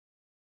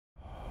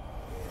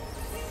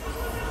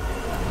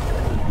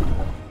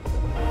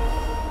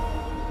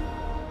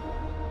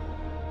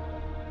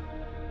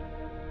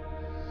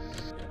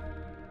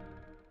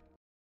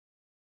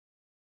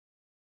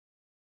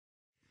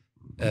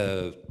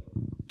Uh,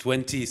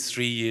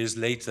 23 years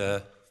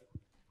later,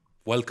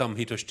 welcome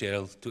Hito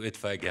Steyerl to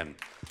IDFA again.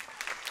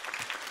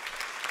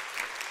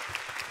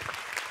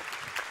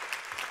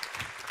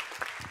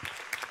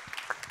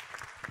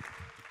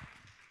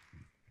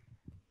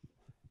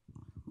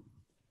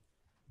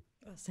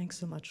 Thanks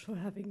so much for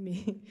having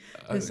me.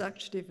 It's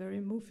actually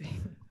very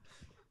moving.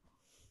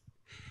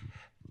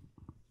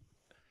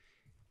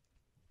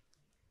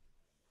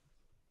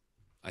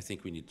 I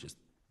think we need just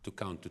to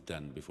count to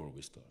 10 before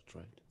we start,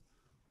 right?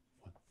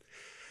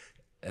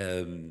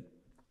 Do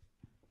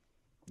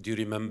you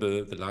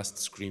remember the last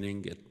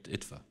screening at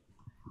IDFA?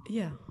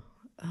 Yeah,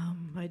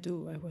 I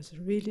do. I was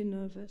really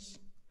nervous.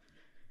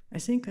 I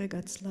think I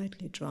got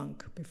slightly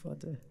drunk before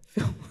the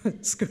film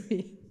was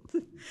screened.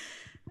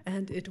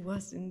 And it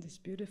was in this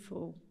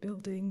beautiful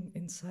building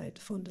inside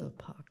Vondel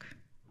Park.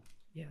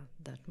 Yeah,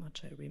 that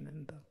much I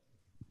remember.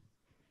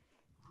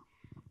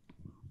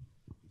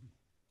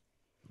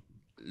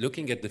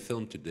 Looking at the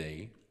film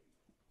today,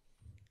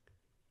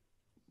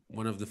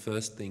 one of the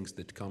first things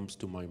that comes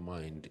to my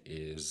mind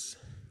is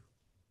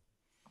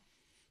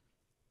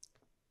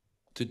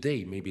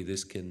today maybe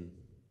this can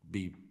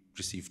be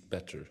received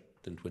better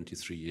than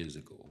 23 years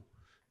ago,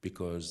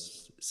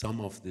 because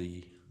some of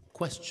the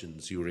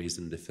questions you raise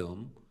in the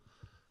film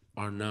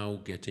are now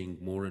getting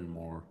more and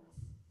more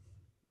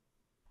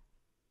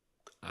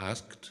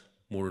asked,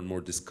 more and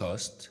more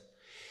discussed,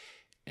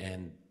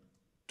 and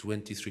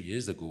 23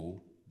 years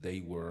ago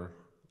they were,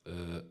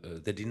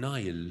 the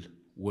denial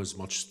was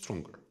much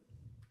stronger.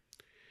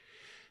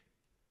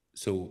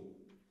 So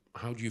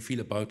how do you feel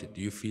about it?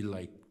 Do you feel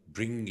like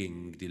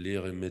bringing Die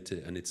leere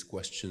Mitte and its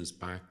questions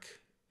back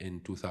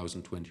in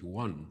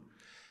 2021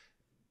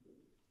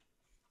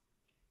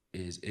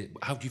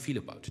 how do you feel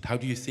about it? How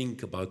do you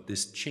think about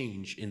this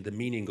change in the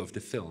meaning of the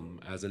film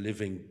as a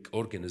living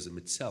organism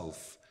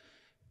itself,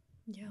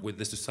 with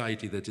the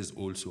society that is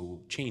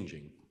also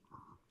changing?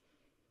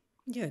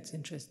 Yeah, it's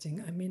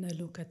interesting. I mean, I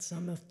look at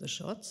some of the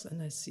shots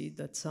and I see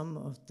that some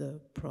of the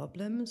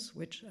problems,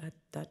 which at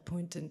that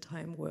point in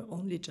time were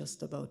only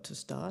just about to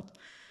start,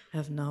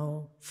 have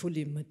now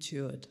fully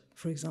matured.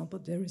 For example,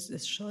 there is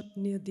this shot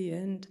near the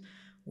end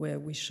where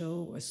we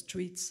show a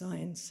street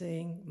sign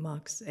saying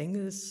Marx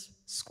Engels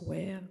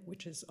Square,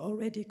 which is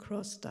already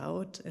crossed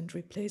out and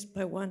replaced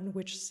by one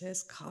which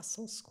says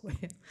Castle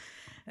Square.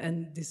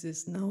 And this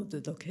is now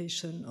the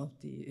location of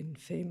the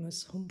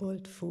infamous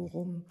Humboldt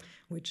Forum,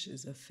 which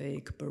is a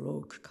fake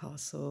Baroque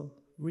castle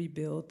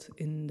rebuilt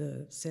in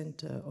the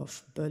center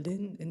of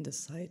Berlin, in the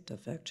site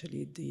of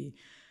actually the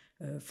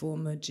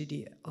former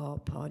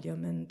GDR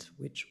parliament,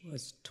 which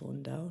was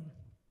torn down.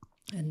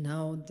 And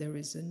now there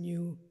is a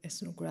new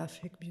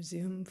ethnographic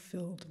museum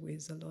filled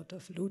with a lot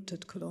of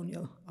looted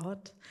colonial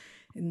art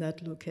in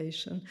that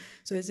location.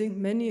 So I think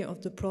many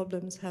of the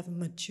problems have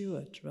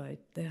matured, right?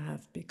 They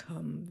have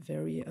become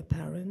very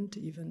apparent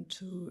even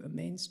to a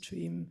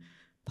mainstream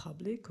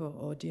public or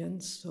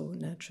audience, so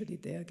naturally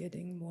they are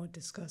getting more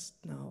discussed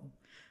now.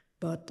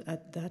 But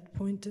at that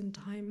point in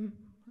time,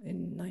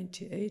 in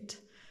 '98,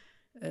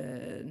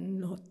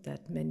 not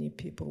that many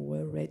people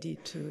were ready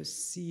to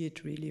see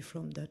it really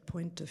from that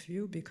point of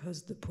view,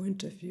 because the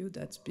point of view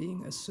that's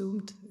being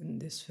assumed in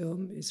this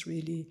film is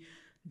really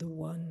the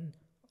one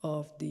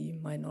of the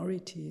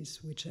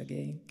minorities, which are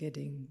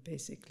getting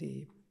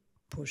basically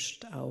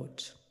pushed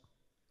out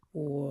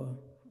or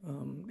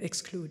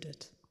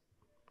excluded.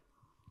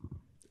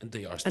 And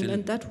they are still...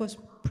 And that was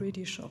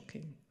pretty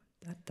shocking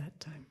at that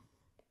time.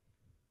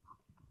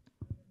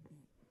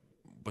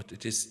 But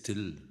it is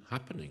still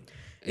happening.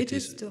 It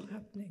is still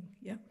happening,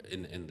 yeah.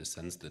 In the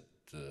sense that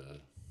the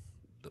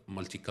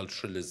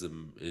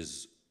multiculturalism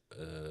is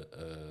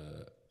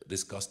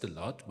discussed a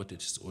lot, but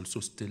it is also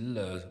still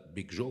a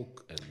big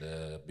joke and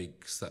a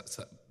big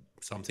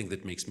something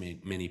that makes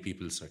many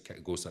people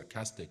go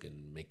sarcastic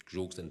and make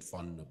jokes and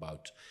fun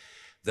about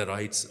the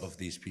rights of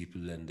these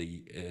people and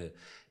the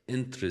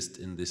interest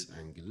in this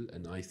angle.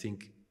 And I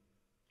think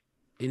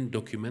in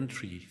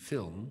documentary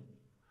film,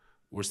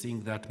 we're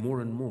seeing that more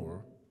and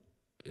more,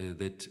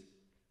 that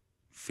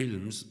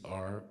films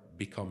are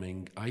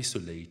becoming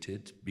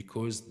isolated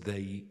because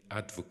they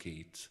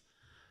advocate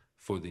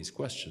for these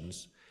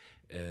questions,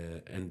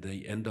 and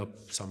they end up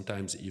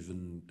sometimes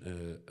even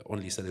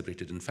only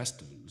celebrated in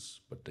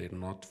festivals, but they're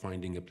not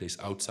finding a place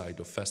outside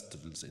of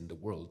festivals in the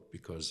world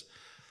because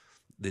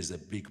there's a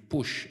big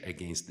push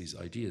against these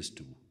ideas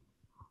too.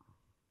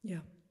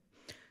 Yeah,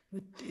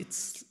 but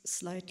it's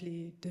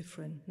slightly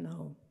different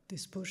now,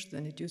 this push,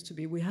 than it used to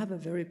be. We have a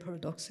very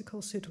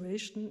paradoxical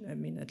situation. I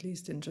mean, at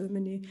least in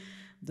Germany,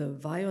 the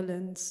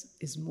violence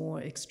is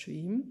more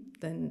extreme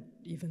than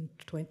even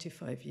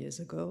 25 years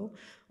ago.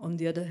 On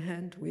the other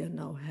hand, we are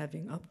now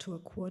having up to a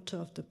quarter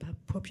of the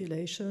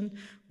population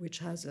which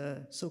has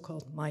a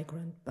so-called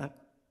migrant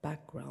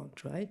background,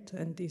 right?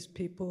 And these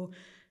people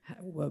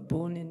were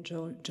born in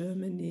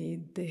Germany,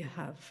 they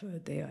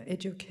are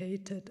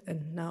educated,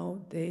 and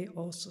now they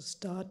also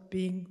start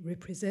being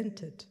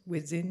represented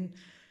within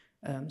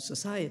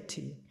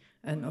society.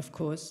 And of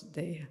course,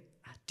 they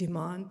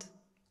demand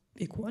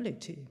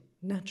equality.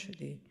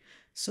 naturally.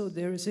 So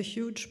there is a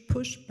huge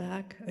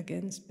pushback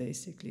against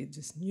basically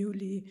this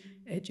newly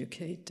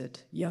educated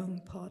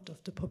young part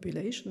of the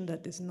population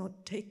that is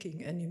not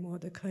taking anymore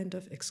the kind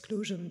of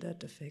exclusion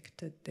that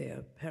affected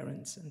their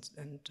parents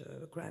and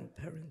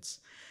grandparents.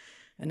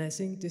 And I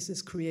think this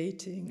is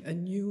creating a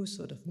new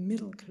sort of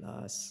middle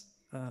class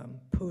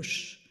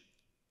push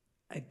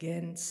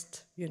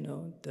against,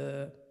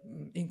 the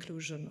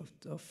inclusion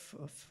of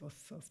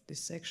this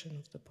section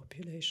of the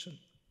population.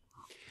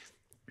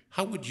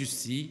 How would you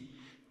see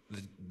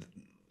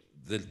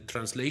the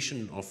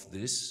translation of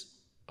this,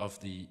 of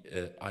the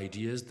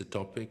ideas, the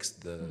topics,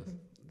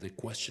 the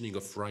questioning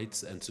of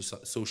rights and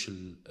social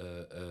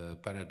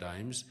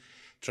paradigms,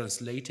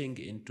 translating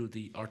into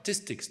the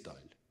artistic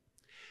style?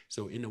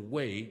 So in a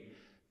way,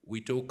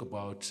 we talk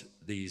about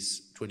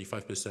these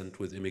 25%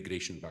 with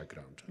immigration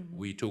background.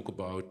 We talk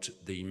about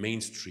the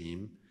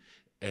mainstream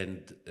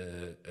and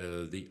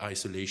the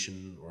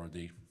isolation or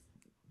the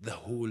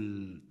whole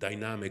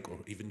dynamic or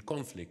even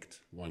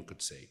conflict, one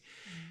could say.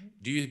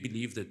 Do you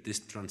believe that this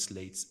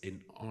translates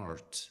in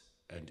art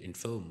and in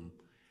film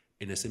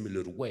in a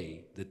similar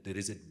way, that there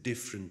is a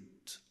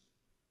different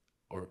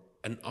or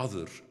an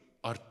other,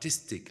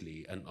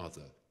 artistically an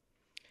other?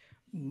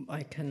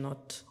 I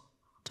cannot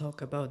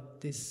talk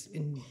about this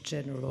in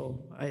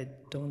general. I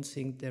don't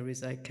think there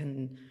is. I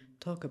can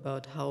talk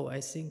about how I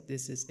think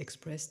this is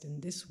expressed in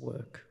this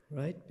work,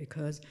 right?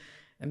 Because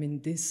I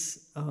mean,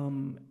 this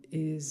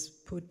is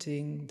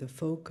putting the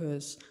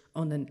focus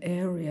on an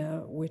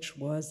area which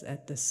was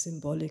at the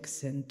symbolic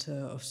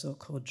center of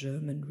so-called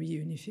German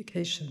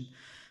reunification.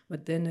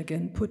 But then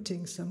again,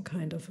 putting some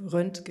kind of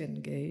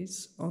Röntgen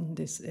gaze on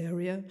this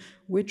area,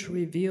 which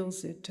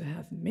reveals it to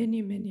have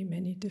many, many,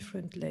 many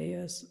different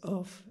layers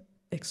of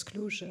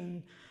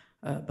exclusion,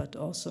 but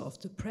also of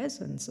the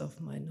presence of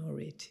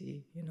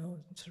minority,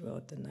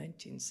 throughout the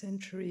 19th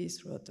century,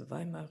 throughout the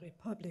Weimar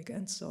Republic,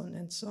 and so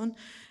on,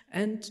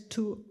 and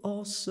to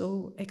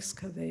also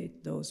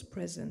excavate those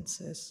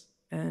presences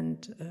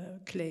and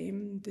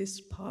claim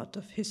this part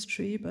of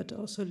history, but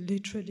also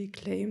literally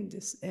claim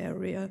this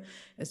area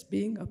as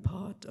being a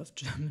part of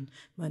German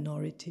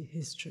minority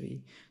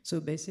history. So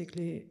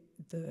basically,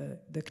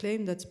 the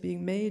claim that's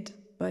being made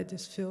by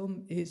this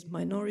film is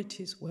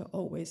minorities were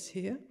always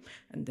here,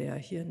 and they are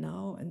here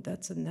now, and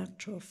that's a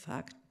natural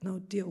fact. Now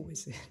deal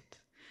with it.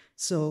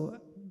 So,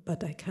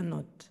 but I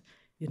cannot,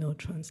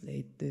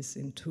 translate this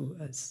into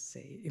a,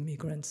 say,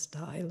 immigrant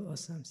style or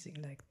something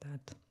like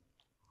that.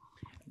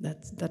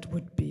 That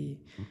would be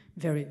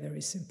very,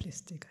 very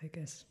simplistic, I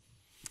guess.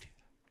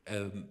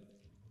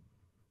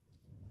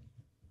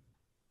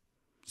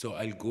 So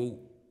I'll go.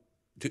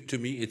 To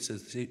me, it's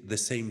the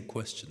same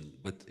question,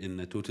 but in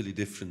a totally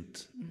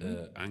different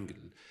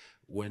angle.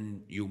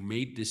 When you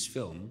made this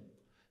film,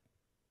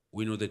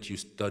 we know that you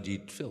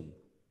studied film,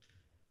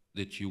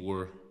 that you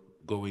were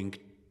going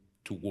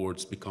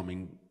towards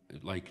becoming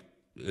like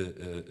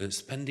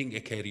spending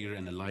a career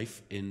and a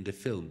life in the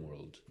film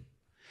world.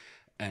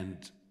 And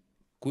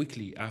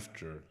quickly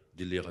after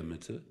Die leere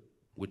Mitte,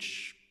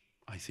 which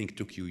I think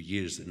took you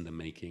years in the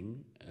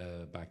making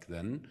back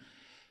then,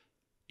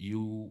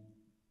 you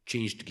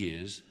changed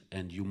gears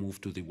and you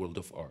moved to the world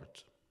of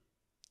art.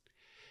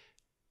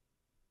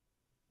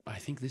 I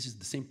think this is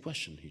the same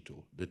question,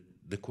 Hito,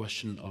 the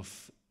question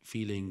of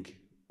feeling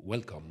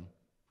welcome,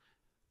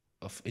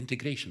 of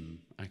integration,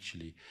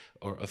 actually,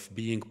 or of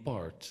being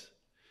part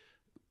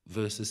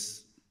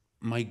versus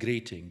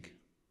migrating,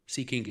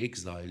 seeking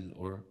exile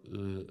or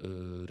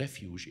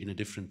refuge in a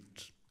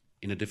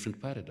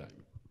different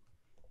paradigm.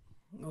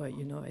 Well,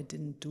 I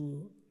didn't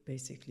do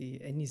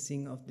basically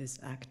anything of this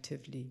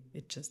actively.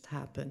 It just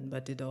happened,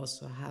 but it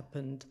also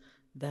happened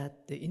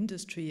that the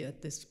industry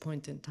at this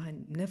point in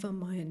time, never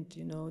mind,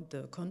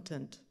 the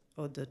content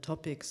or the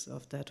topics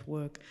of that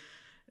work,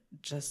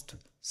 just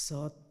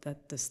thought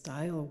that the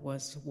style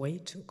was way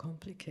too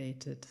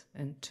complicated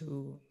and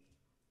too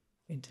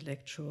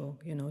intellectual,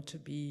 to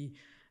be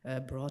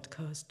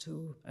broadcast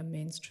to a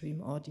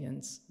mainstream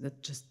audience.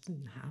 That just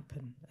didn't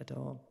happen at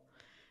all.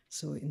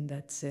 So in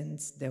that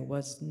sense, there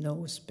was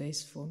no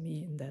space for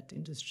me in that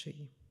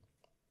industry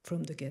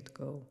from the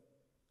get-go.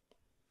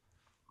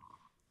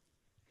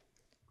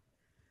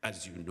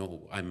 As you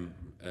know,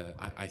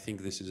 I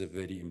think this is a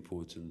very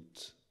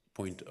important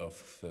point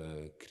of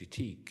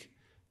critique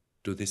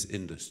to this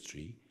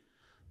industry,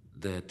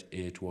 that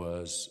it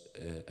was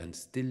and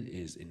still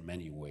is in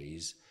many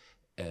ways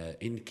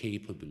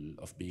incapable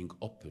of being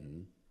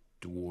open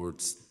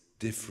towards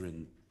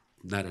different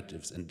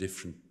narratives and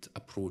different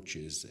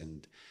approaches,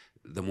 and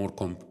the more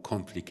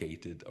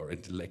complicated or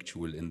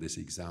intellectual in this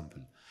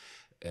example.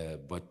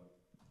 But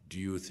do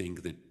you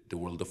think that the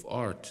world of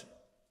art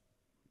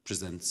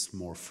presents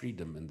more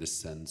freedom in this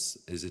sense?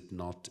 Is it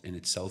not in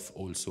itself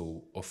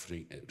also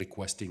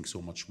requesting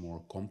so much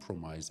more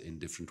compromise in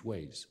different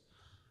ways?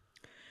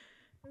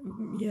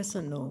 Yes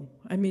and no.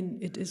 I mean,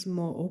 it is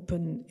more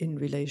open in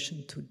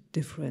relation to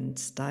different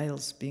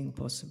styles being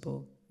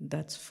possible.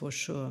 That's for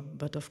sure.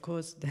 But of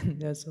course, then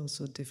there's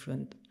also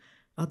different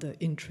other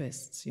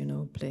interests, you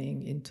know, playing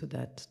into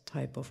that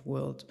type of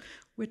world,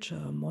 which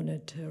are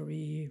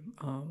monetary,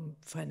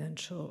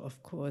 financial,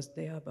 of course.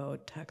 They are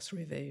about tax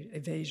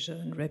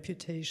evasion,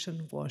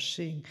 reputation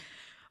washing,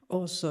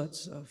 all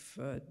sorts of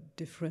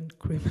different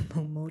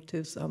criminal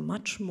motives are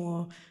much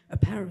more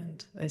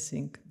apparent, I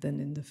think, than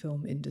in the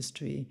film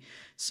industry.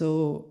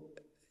 So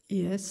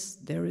yes,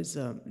 there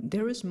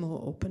is more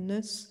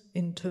openness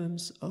in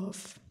terms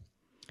of,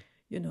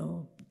 you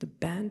know, the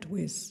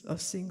bandwidth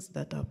of things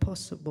that are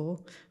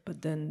possible,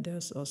 but then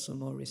there's also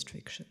more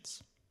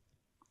restrictions.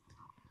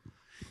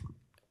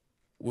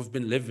 We've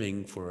been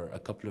living for a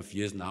couple of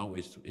years now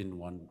in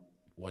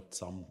what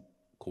some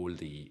call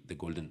the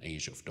golden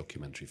age of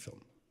documentary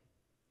film.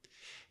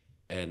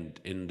 And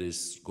in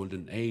this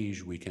golden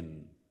age, we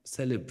can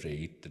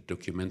celebrate that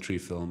documentary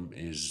film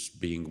is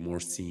being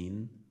more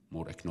seen,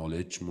 more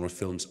acknowledged, more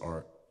films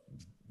are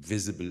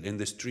visible in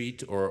the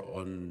street or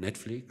on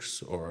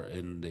Netflix or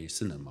in the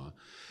cinema.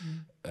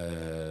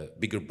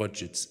 Bigger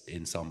budgets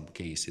in some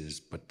cases,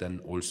 but then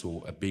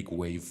also a big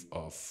wave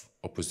of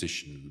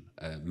opposition.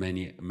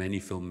 Many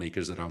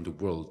filmmakers around the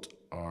world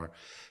are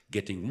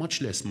getting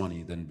much less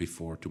money than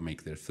before to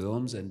make their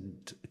films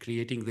and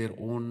creating their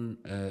own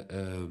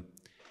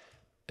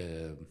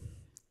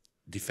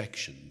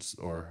defections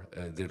or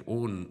their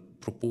own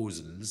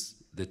proposals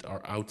that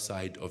are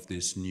outside of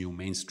this new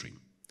mainstream.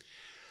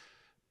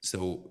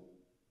 So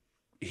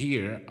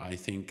here, I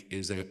think,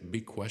 is a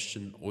big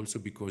question also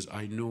because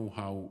I know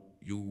how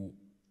you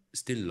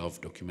still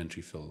love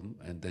documentary film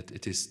and that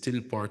it is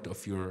still part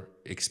of your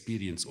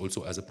experience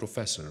also as a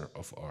professor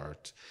of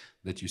art,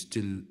 that you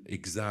still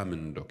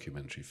examine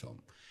documentary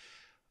film.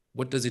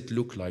 What does it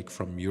look like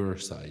from your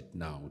side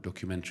now,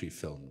 documentary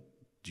film?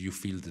 Do you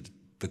feel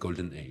the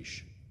golden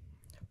age?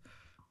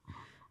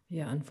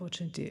 Yeah,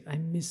 unfortunately, I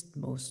missed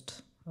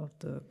most of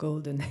the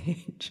golden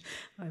age,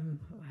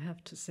 I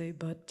have to say,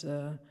 but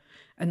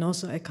and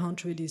also I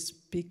can't really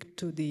speak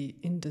to the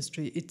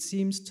industry. It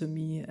seems to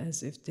me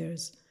as if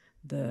there's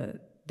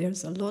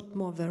a lot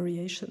more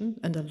variation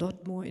and a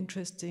lot more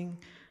interesting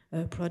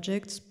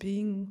projects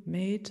being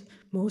made,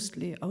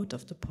 mostly out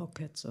of the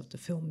pockets of the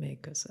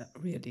filmmakers,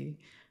 really.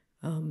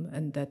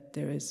 And that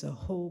there is a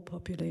whole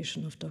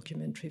population of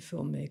documentary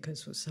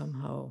filmmakers who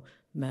somehow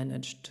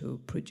managed to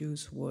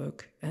produce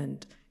work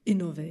and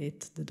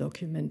innovate the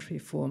documentary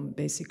form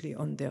basically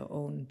on their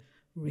own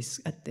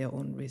risk, at their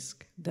own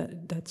risk.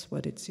 That's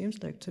what it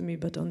seems like to me.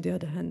 But on the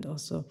other hand,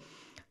 also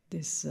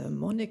this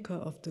moniker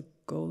of the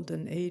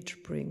golden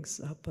age brings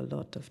up a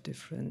lot of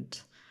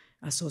different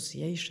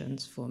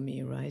associations for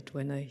me, right?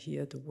 When I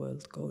hear the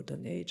word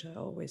golden age, I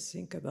always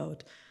think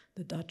about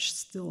the Dutch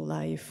still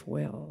life,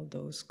 where all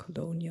those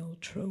colonial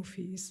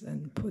trophies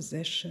and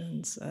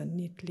possessions are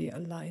neatly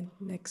aligned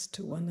next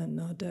to one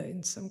another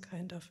in some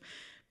kind of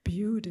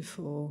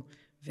beautiful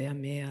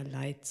Vermeer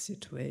light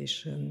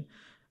situation.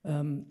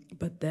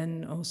 But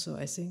then also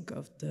I think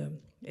of the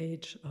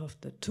age of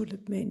the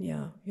tulip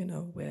mania, you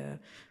know, where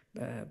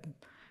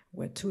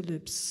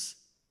tulips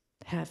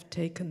have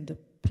taken the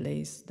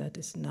place that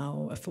is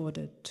now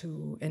afforded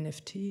to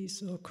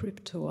NFTs or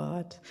crypto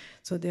art.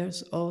 So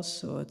there's all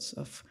sorts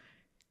of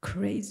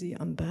crazy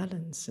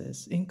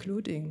imbalances,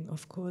 including,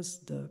 of course,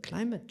 the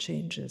climate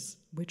changes,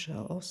 which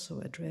are also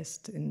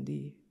addressed in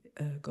the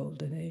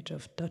golden age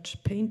of Dutch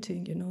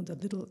painting, you know, the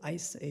little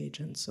ice age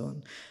and so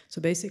on.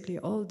 So basically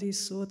all these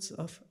sorts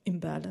of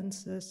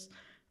imbalances,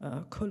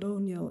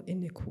 colonial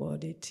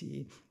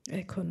inequality,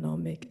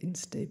 economic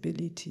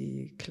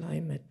instability,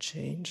 climate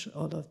change,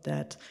 all of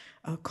that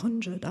are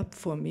conjured up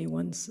for me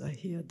once I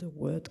hear the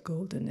word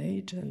golden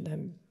age, and I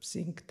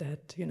think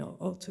that, you know,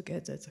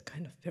 altogether it's a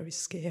kind of very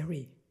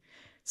scary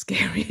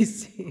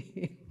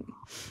thing.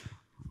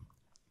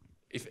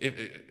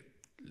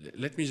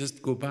 Let me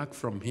just go back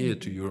from here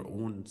to your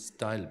own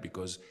style,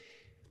 because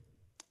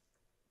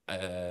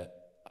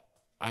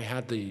I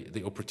had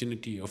the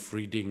opportunity of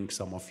reading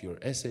some of your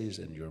essays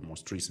and your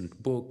most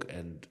recent book,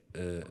 and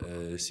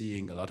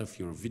seeing a lot of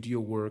your video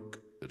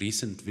work,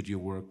 recent video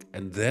work,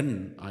 and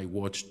then I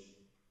watched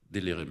De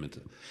Lehre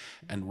Mitte.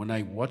 And when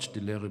I watched De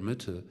Lehre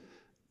Mitte,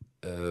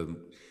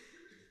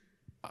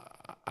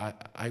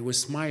 I was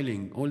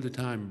smiling all the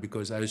time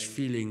because I was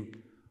feeling,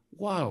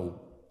 wow,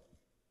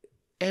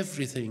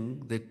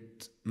 everything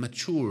that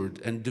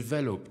matured and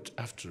developed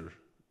after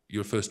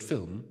your first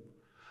film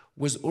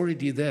was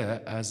already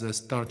there as a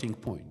starting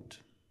point.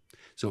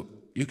 So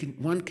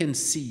one can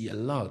see a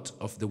lot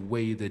of the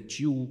way that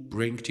you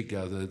bring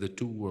together the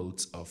two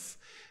worlds of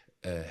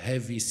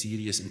heavy,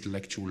 serious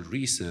intellectual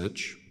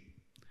research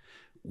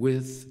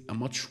with a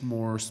much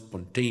more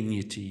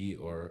spontaneity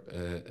or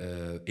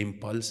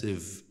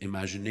impulsive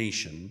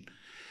imagination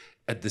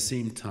at the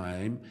same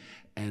time,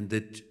 and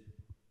that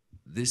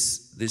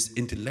this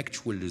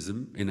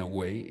intellectualism, in a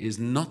way, is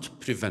not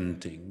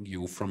preventing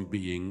you from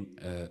being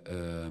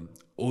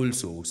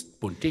also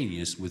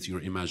spontaneous with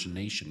your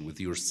imagination, with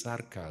your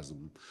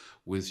sarcasm,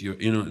 with your,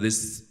 you know,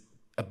 there's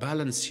a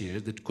balance here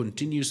that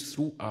continues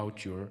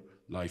throughout your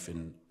life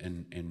in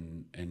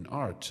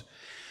art.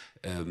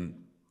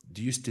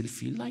 Do you still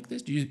feel like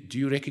this? Do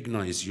you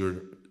recognize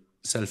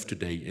yourself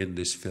today in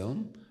this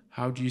film?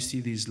 How do you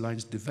see these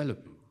lines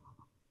develop?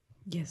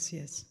 Yes,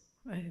 yes.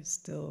 I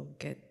still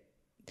get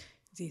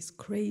these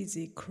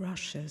crazy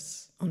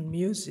crushes on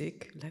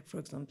music, like, for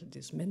example,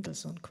 this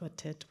Mendelssohn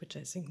quartet, which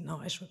I think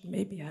now I should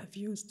maybe have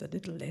used a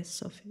little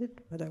less of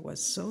it, but I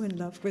was so in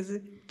love with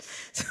it.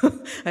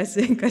 So I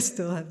think I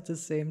still have the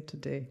same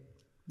today.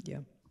 Yeah.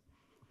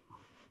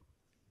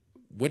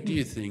 What do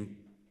you think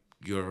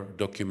your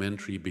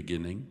documentary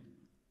beginning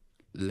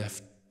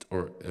left,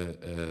 or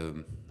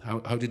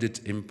how did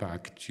it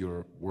impact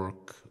your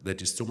work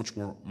that is so much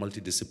more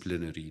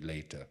multidisciplinary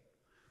later?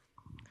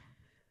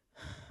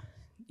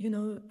 You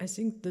know, I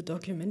think the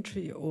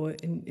documentary, or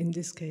in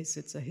this case,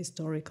 it's a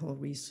historical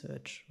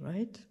research,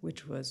 right?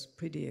 Which was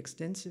pretty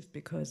extensive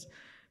because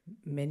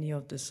many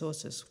of the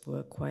sources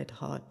were quite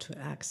hard to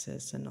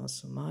access and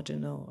also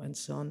marginal and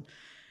so on.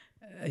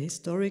 A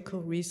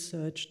historical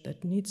research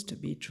that needs to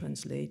be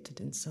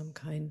translated in some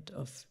kind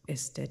of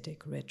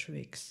aesthetic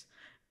rhetorics.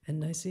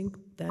 And I think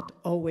that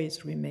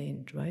always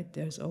remained, right?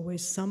 There's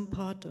always some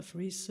part of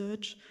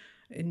research,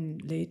 in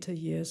later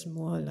years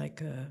more like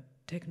a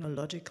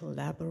technological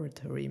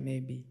laboratory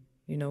maybe,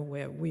 you know,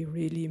 where we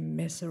really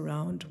mess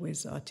around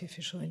with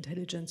artificial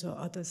intelligence or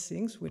other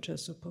things which are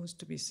supposed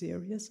to be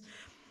serious.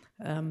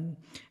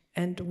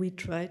 And we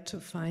try to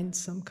find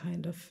some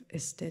kind of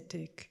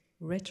aesthetic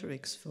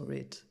rhetorics for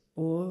it,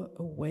 or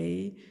a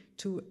way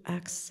to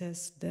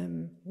access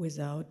them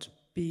without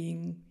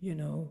being, you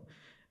know,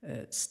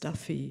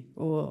 stuffy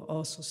or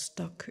also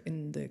stuck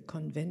in the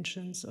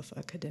conventions of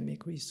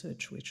academic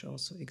research which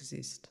also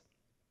exist.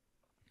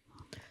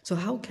 So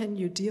how can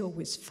you deal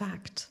with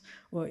fact,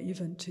 or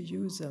even, to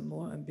use a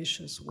more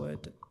ambitious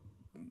word,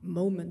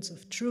 moments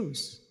of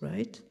truth,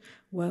 right?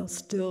 While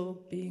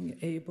still being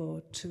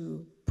able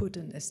to put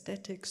an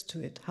aesthetics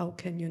to it. How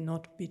can you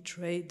not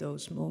betray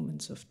those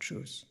moments of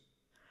truth?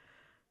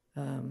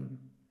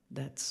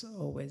 That's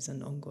always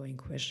an ongoing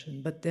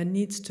question. But there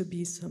needs to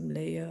be some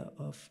layer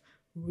of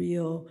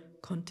real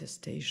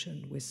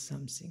contestation with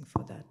something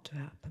for that to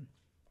happen.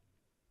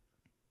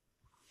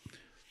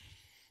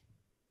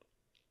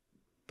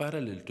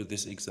 Parallel to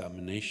this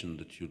examination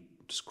that you're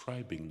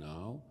describing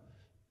now,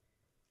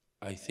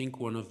 I think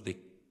one of the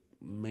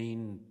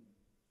main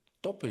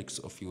topics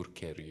of your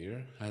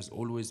career has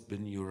always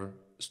been your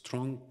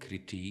strong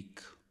critique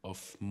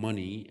of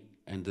money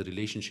and the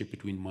relationship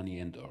between money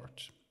and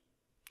art.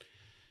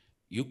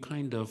 You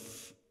kind of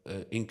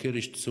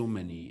encouraged so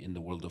many in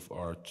the world of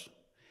art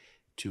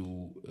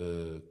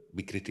to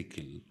be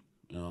critical.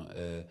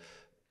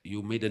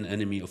 You made an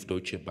enemy of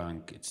Deutsche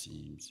Bank, it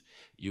seems.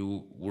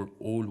 You were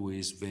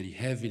always very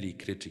heavily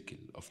critical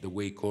of the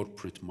way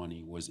corporate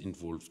money was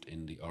involved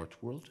in the art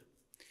world.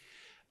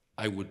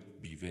 I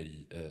would be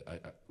very,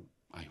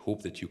 I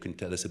hope that you can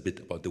tell us a bit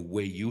about the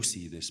way you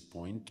see this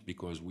point,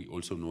 because we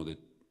also know that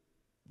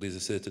there's a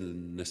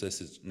certain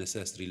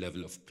necessary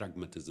level of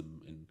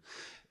pragmatism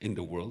in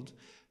the world.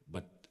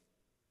 But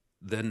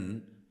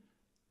then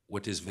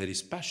what is very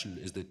special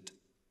is that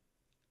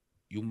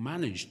you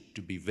managed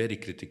to be very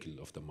critical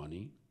of the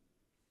money,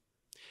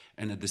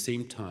 and at the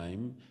same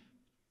time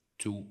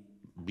to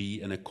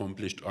be an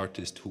accomplished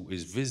artist who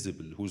is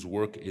visible, whose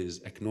work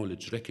is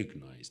acknowledged,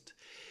 recognized.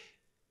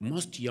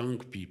 Most young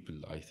people,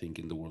 I think,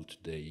 in the world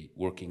today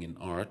working in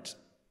art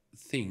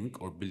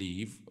think or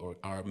believe, or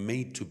are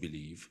made to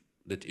believe,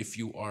 that if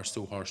you are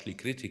so harshly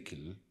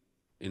critical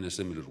in a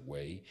similar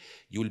way,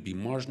 you will be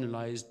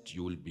marginalized,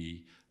 you will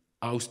be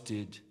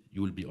ousted,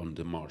 you will be on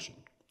the margin.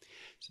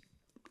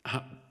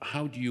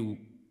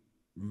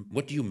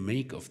 What do you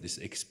make of this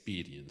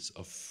experience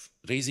of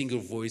raising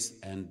your voice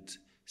and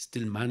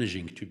still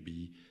managing to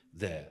be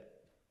there?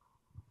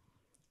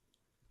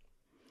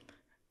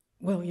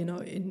 Well, you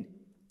know,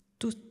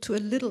 to a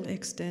little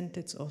extent,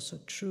 it's also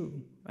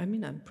true. I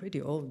mean, I'm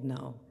pretty old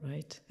now,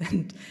 right?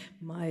 And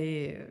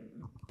my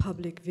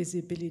public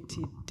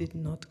visibility did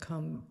not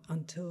come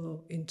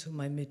until into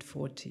my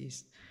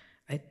mid-40s.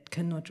 I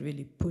cannot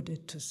really put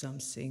it to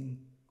something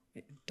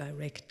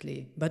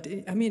directly. But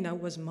I mean, I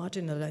was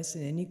marginalized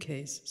in any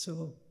case,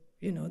 so,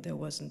 you know, there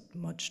wasn't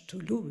much to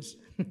lose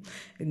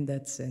in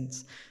that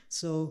sense.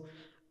 So,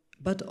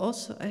 but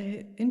also,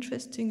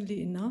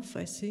 interestingly enough,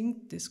 I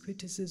think this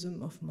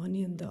criticism of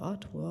money in the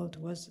art world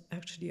was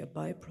actually a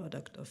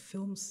byproduct of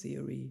film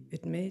theory.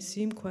 It may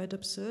seem quite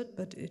absurd,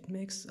 but it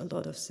makes a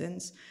lot of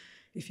sense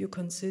if you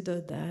consider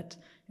that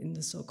in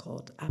the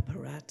so-called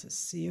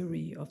apparatus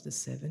theory of the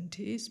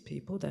 70s,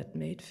 people that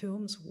made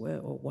films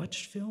or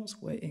watched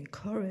films were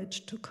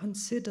encouraged to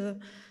consider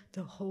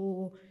the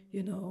whole,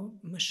 you know,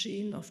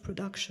 machine of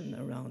production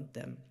around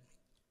them.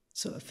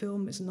 So a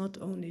film is not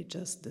only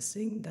just the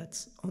thing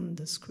that's on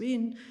the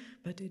screen,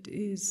 but it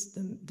is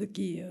the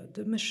gear,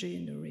 the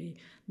machinery,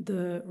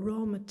 the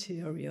raw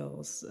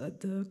materials,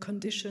 the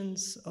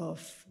conditions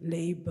of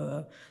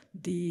labor,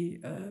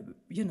 the,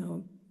 you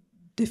know,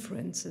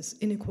 differences,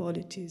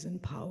 inequalities in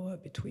power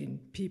between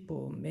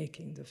people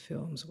making the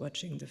films,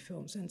 watching the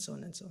films, and so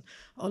on and so on.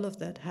 All of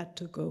that had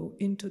to go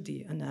into the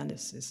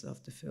analysis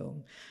of the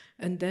film.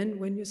 And then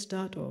when you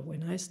start, or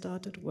when I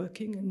started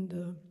working in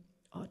the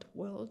art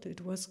world,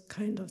 it was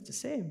kind of the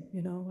same,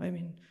 you know. I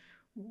mean,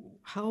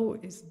 how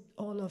is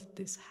all of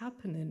this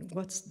happening?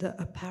 What's the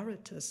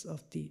apparatus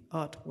of the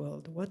art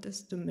world? What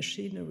is the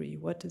machinery?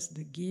 What is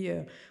the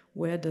gear?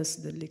 Where does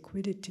the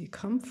liquidity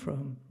come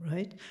from,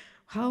 right?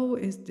 How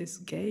is this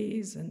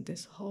gaze and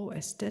this whole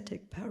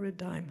aesthetic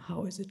paradigm,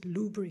 how is it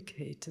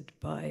lubricated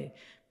by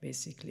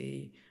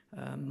basically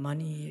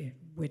money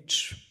which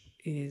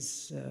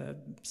is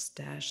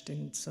stashed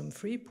in some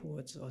free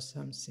ports or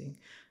something?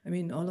 I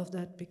mean, all of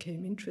that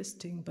became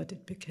interesting, but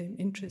it became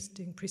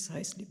interesting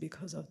precisely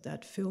because of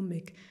that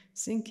filmic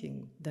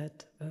thinking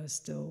that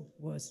still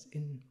was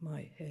in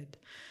my head.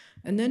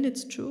 And then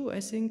it's true, I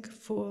think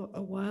for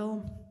a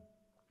while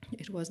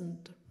it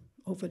wasn't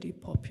overly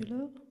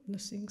popular, the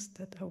things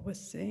that I was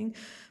saying,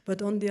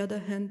 but on the other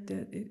hand,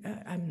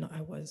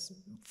 I was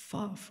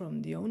far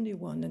from the only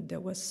one, and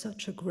there was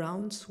such a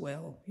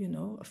groundswell, you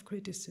know, of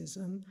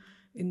criticism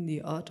in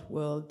the art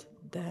world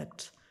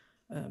that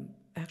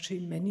actually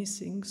many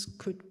things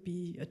could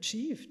be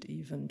achieved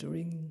even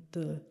during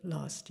the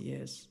last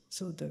years.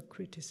 So the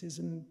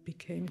criticism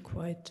became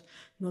quite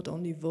not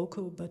only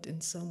vocal, but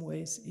in some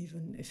ways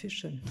even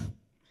efficient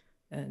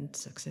and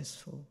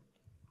successful.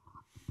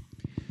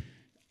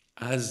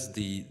 As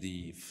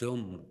the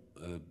film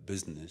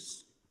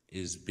business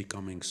is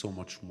becoming so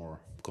much more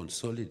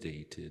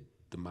consolidated,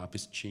 the map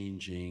is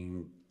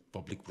changing,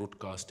 public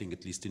broadcasting,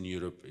 at least in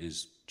Europe,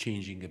 is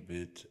changing a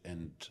bit,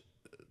 and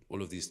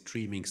all of these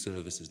streaming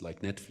services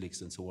like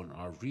Netflix and so on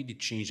are really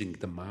changing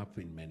the map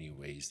in many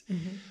ways.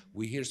 Mm-hmm.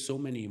 We hear so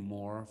many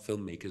more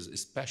filmmakers,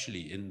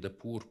 especially in the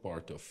poor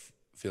part of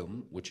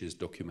film, which is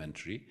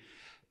documentary,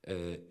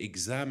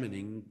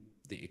 examining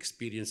the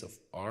experience of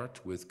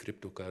art with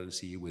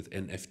cryptocurrency, with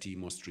NFT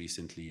most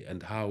recently,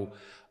 and how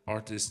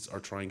artists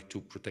are trying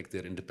to protect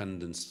their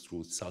independence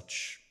through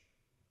such,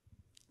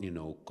 you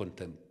know,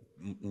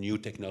 new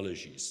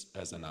technologies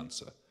as an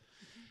answer.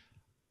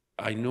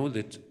 I know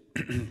that,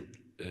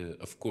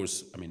 of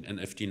course, I mean,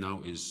 NFT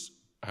now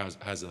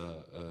has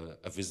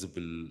a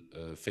visible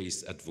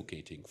face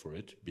advocating for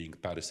it, being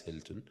Paris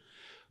Hilton,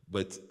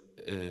 but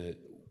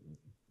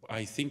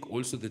I think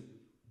also that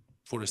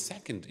for a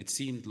second it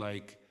seemed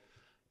like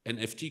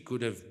NFT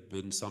could have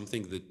been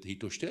something that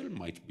Hito Steyerl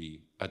might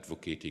be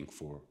advocating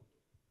for.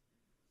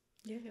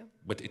 Yeah, yeah.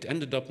 But it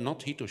ended up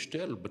not Hito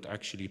Steyerl, but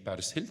actually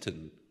Paris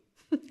Hilton.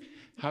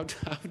 How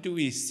do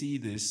we see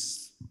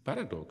this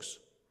paradox?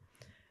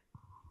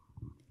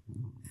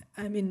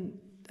 I mean,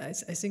 I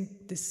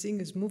think this thing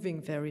is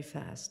moving very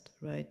fast,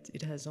 right?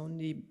 It has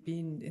only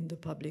been in the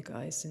public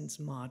eye since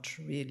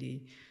March,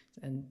 really.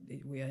 And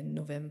we are in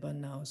November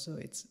now, so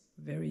it's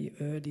very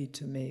early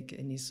to make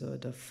any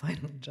sort of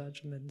final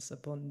judgments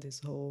upon this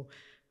whole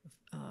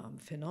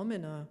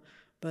phenomena.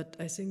 But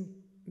I think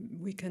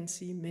we can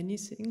see many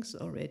things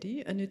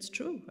already, and it's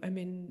true. I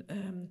mean,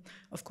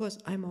 of course,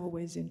 I'm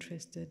always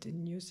interested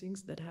in new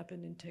things that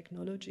happen in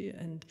technology,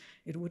 and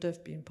it would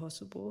have been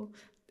possible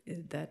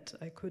that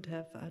I could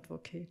have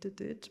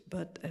advocated it.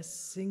 But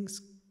as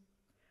things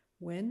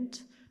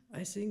went,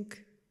 I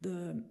think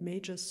the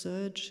major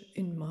surge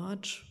in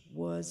March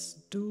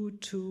was due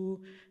to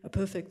a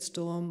perfect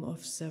storm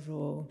of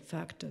several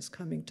factors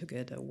coming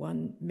together.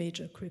 One,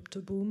 major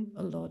crypto boom,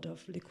 a lot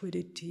of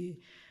liquidity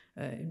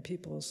in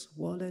people's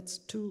wallets.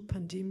 Two,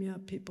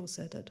 pandemia, people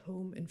sat at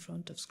home in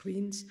front of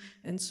screens.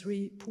 And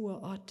three, poor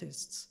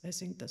artists. I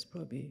think that's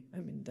probably, I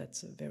mean,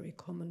 that's a very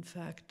common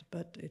fact,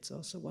 but it's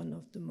also one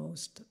of the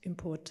most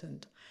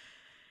important.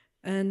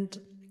 And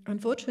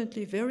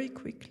unfortunately, very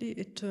quickly,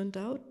 it turned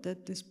out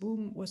that this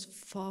boom was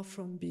far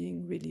from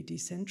being really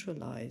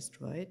decentralized,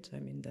 right?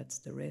 I mean, that's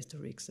the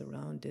rhetorics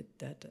around it,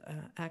 that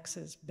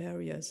access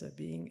barriers are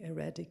being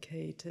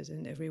eradicated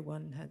and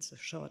everyone has a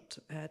shot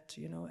at,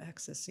 you know,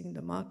 accessing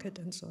the market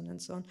and so on and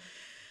so on.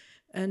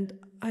 And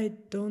I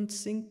don't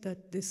think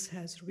that this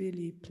has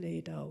really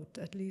played out,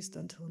 at least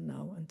until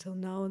now. Until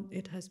now,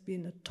 it has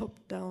been a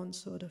top-down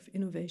sort of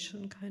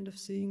innovation kind of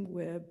thing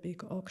where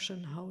big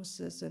auction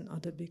houses and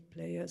other big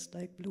players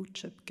like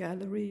blue-chip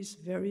galleries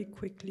very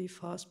quickly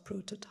fast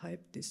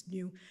prototype these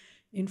new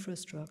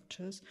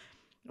infrastructures.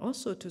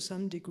 Also, to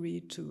some degree,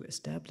 to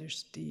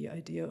establish the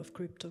idea of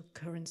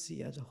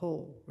cryptocurrency as a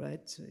whole,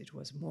 right? So it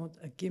was more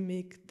a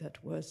gimmick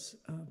that was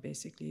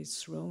basically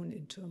thrown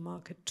into a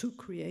market to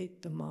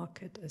create the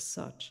market as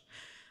such.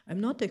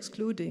 I'm not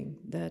excluding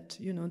that,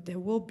 you know,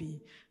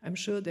 I'm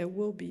sure there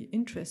will be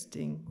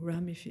interesting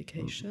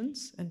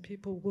ramifications, and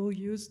people will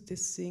use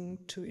this thing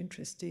to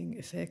interesting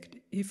effect,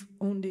 if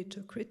only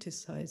to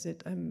criticize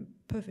it. I'm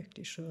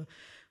perfectly sure.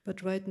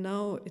 But right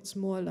now, it's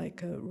more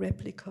like a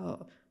replica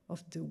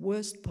of the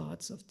worst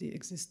parts of the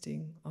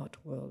existing art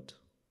world.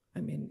 I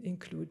mean,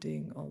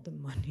 including all the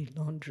money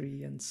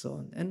laundering and so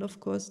on. And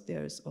of course,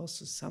 there's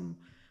also some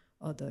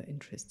other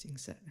interesting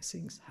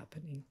things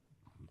happening.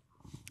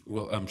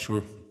 Well, I'm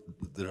sure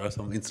there are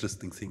some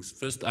interesting things.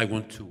 First, I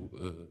want to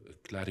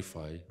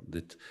clarify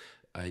that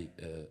I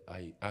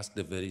asked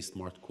a very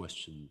smart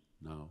question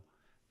now.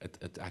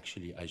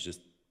 Actually, I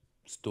just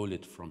stole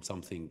it from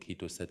something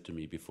Hito said to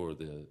me before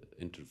the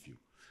interview.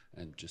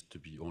 And just to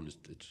be honest,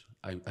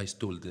 I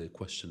stole the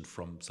question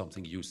from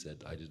something you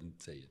said. I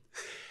didn't say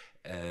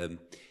it.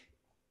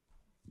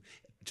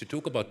 To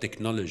talk about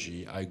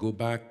technology, I go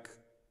back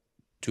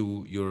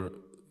to your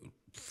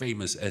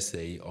famous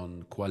essay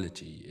on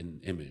quality in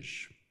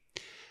image,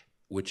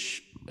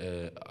 which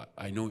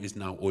I know is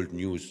now old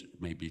news,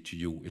 maybe to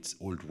you, it's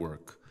old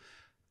work.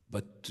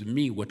 But to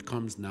me, what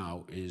comes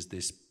now is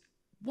this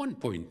one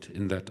point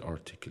in that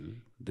article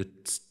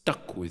that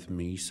stuck with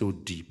me so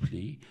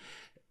deeply.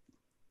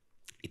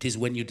 It is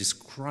when you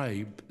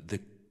describe the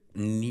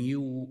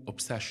new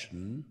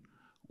obsession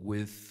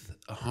with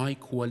a high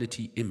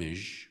quality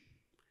image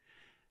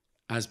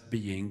as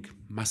being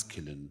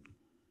masculine.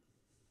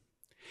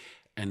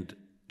 And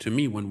to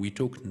me, when we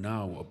talk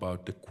now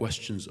about the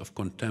questions of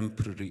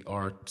contemporary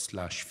art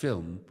 /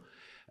 film,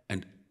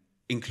 and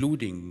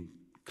including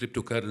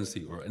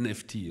cryptocurrency or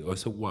NFT or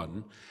so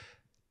on,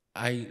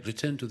 I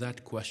return to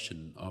that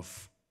question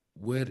of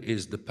where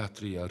is the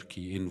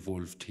patriarchy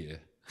involved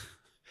here?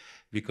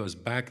 Because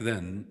back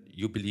then,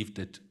 you believed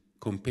that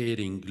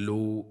comparing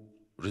low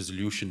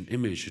resolution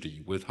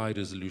imagery with high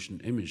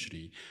resolution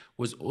imagery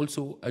was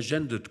also a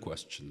gendered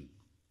question.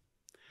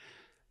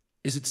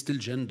 Is it still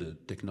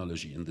gendered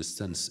technology in this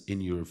sense, in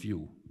your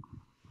view?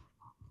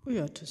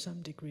 Yeah, to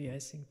some degree, I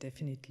think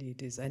definitely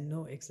it is. I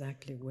know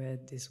exactly where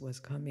this was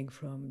coming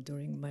from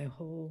during my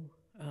whole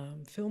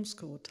film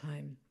school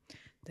time.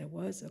 There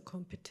was a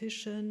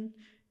competition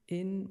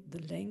in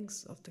the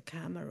length of the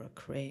camera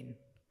crane.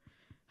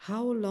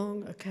 How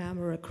long a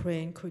camera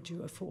crane could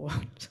you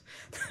afford?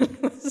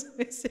 That was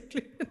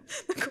basically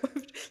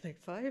like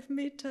 5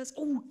 meters,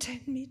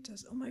 10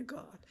 meters, oh my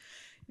God.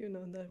 You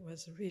know, that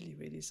was really,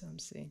 really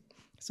something.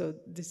 So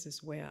this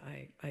is where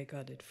I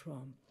got it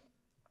from.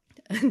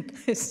 And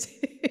I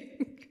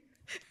think,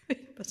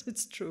 but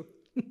it's true.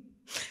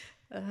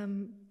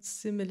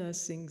 Similar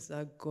things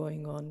are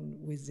going on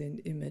within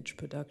image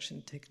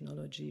production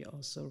technology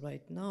also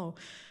right now.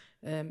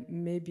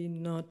 Maybe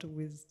not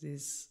with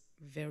this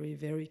very,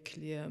 very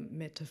clear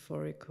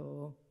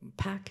metaphorical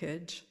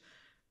package,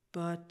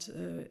 but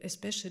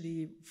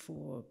especially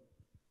for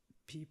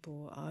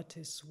people,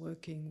 artists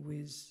working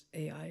with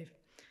AI.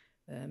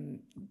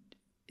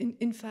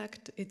 In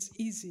fact, it's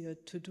easier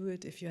to do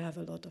it if you have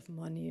a lot of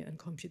money and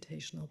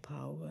computational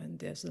power, and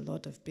there's a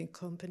lot of big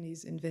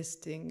companies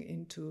investing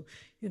into,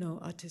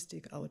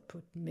 artistic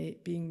output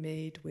being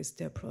made with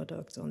their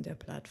products on their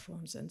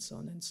platforms and so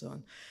on and so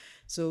on.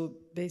 So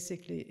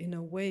basically, in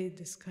a way,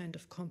 this kind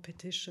of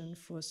competition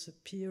for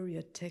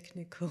superior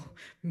technical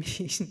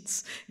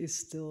means is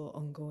still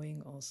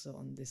ongoing also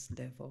on this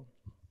level.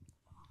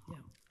 Yeah.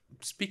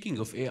 Speaking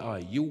of AI,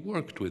 you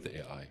worked with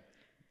AI.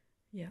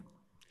 Yeah.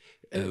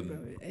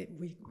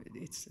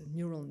 It's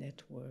neural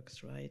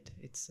networks, right?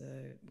 It's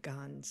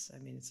GANs. I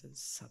mean, it's a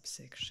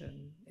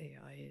subsection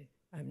AI.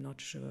 I'm not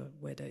sure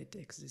whether it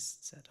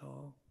exists at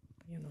all,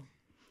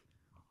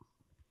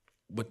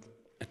 But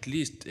at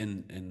least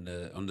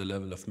on the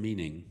level of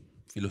meaning,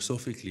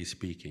 philosophically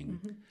speaking,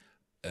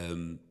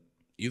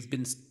 you've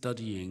been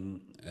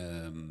studying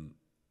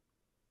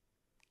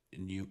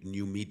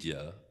new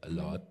media a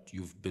lot.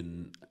 You've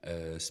been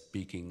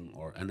speaking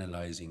or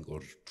analyzing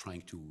or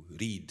trying to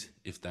read,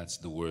 if that's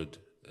the word,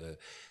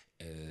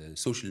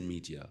 social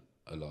media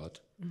a lot.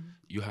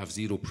 You have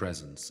zero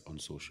presence on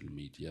social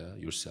media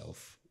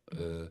yourself.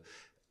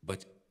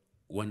 But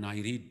when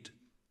I read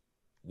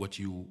what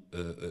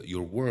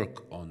your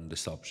work on the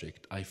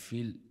subject, I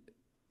feel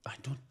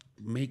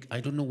I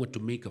don't know what to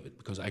make of it,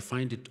 because I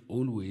find it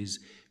always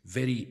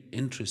very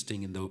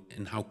interesting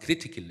in how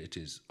critical it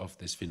is of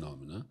this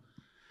phenomena.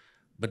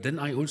 But then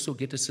I also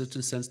get a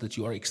certain sense that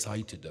you are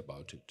excited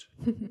about it.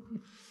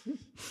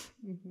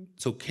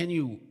 So can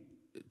you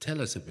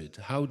tell us a bit,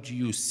 how do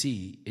you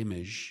see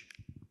image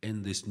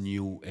in this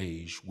new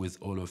age with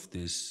all of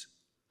this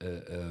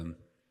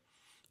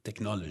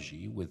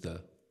technology, with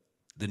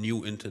the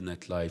new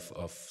internet life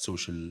of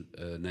social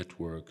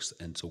networks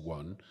and so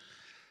on?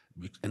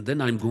 And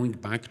then I'm going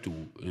back to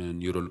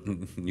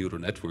neural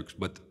networks,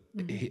 but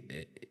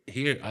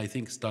here I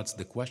think starts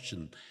the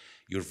question.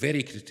 You're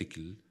very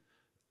critical.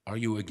 Are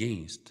you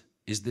against?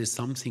 Is there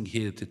something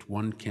here that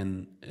one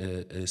can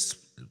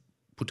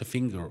put a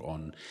finger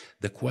on?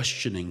 The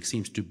questioning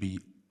seems to be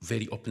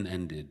very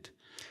open-ended.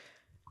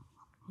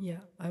 Yeah,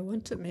 I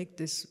want to make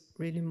this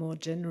really more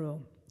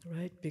general,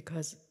 right?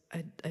 Because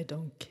I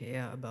don't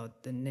care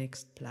about the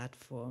next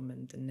platform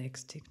and the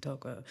next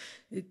TikTok.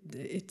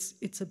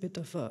 It's a bit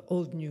of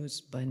old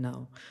news by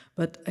now.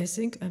 But I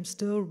think I'm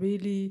still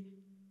really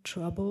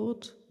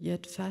troubled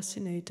yet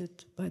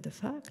fascinated by the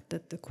fact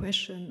that the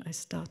question I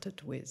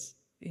started with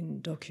in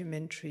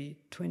documentary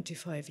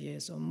 25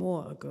 years or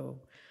more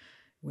ago,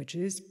 which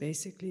is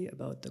basically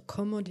about the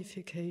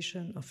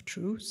commodification of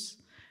truth,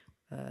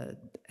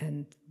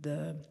 and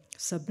the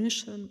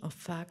submission of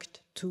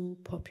fact to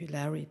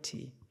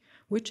popularity,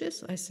 which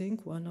is, I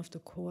think, one of the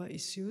core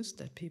issues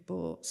that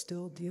people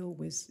still deal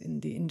with in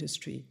the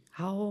industry.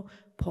 How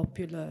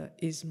popular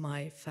is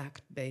my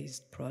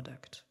fact-based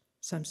product?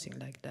 Something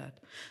like that.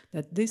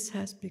 That this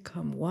has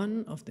become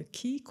one of the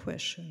key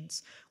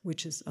questions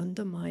which is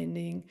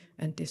undermining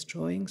and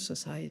destroying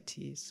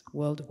societies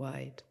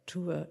worldwide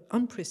to an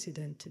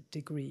unprecedented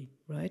degree,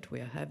 right? We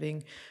are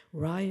having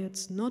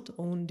riots not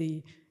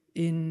only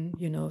in,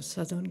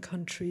 southern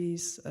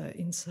countries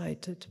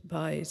incited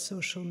by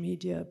social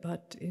media,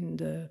 but in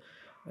the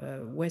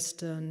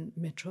Western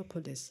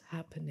metropolis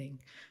happening.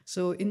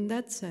 So in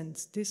that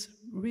sense, this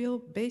real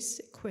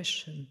basic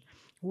question,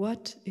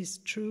 what is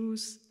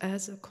truth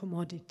as a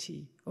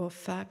commodity or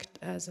fact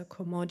as a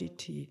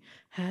commodity,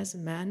 has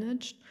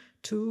managed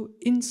to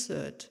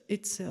insert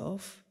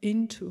itself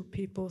into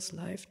people's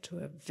life to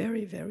a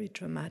very, very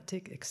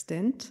dramatic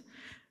extent,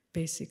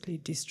 basically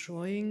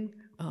destroying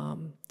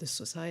the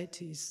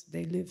societies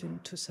they live in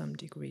to some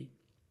degree.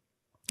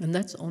 And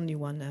that's only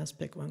one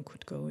aspect. One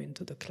could go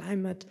into the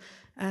climate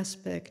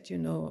aspect,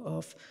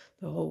 of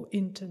the whole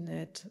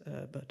internet,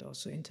 but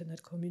also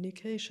internet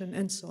communication,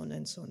 and so on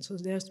and so on. So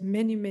there's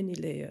many, many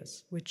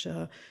layers which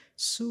are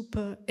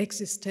super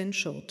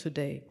existential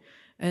today.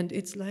 And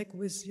it's like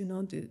with,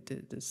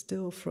 the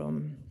still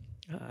from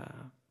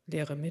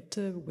Leere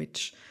Mitte,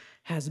 which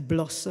has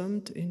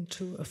blossomed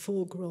into a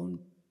full-grown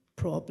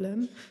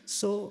problem,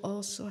 so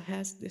also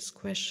has this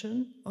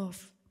question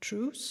of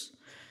truth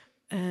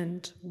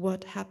and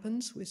what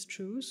happens with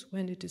truth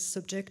when it is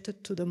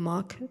subjected to the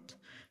market,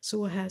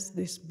 so has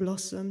this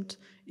blossomed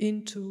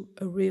into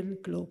a real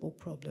global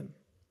problem.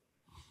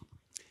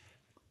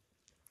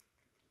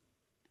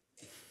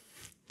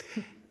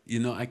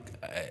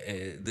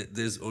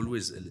 There's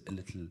always a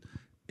little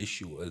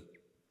issue.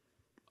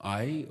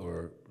 I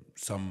or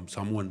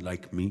someone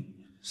like me,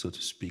 so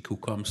to speak, who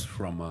comes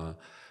from a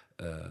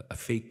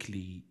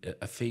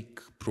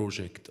fake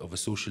project of a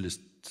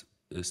socialist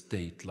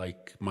state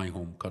like my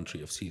home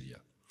country of Syria,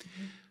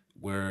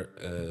 where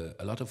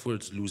a lot of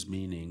words lose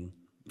meaning,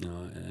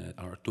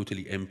 are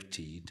totally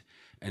emptied,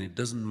 and it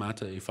doesn't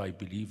matter if I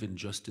believe in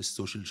justice,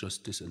 social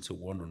justice, and so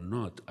on or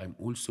not. I'm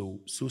also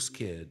so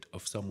scared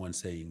of someone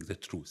saying the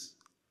truth.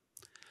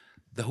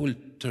 The whole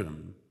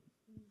term,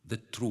 the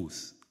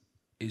truth,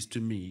 is to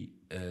me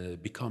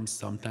becomes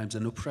sometimes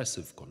an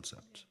oppressive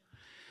concept.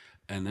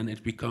 And then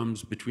it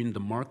becomes between the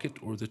market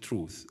or the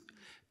truth.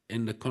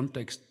 In the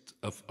context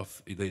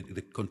of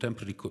the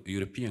contemporary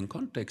European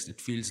context, it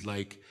feels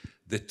like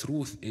the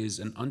truth is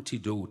an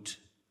antidote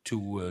to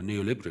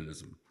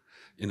neoliberalism,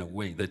 in a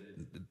way, that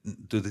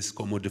to this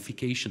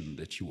commodification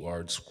that you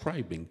are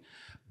describing.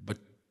 But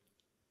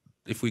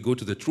if we go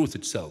to the truth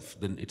itself,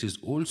 then it is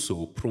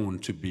also prone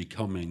to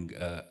becoming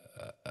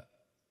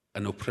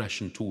an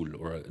oppression tool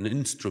or an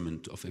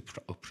instrument of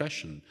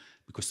oppression,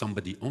 because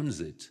somebody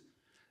owns it.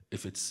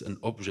 If it's an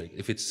object,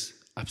 if it's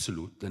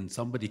absolute, then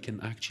somebody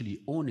can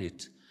actually own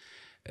it.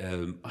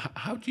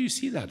 How do you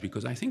see that?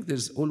 Because I think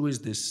there's always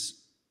this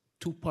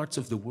two parts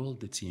of the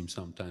world, it seems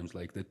sometimes,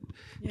 like that,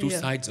 two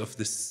sides of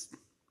this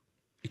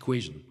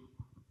equation.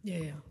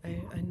 Yeah,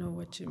 I know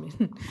what you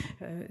mean.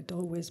 It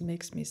always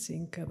makes me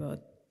think about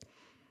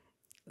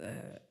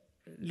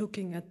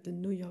looking at the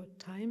New York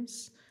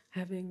Times,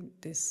 having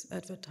this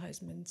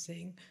advertisement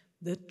saying,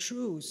 the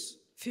truth,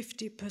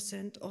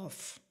 50%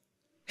 off.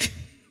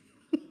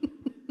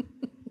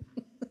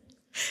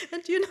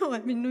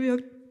 And New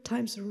York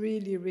Times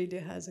really, really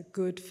has a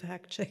good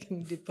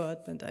fact-checking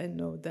department. I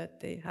know that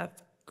they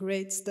have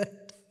great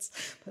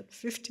standards, but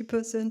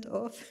 50%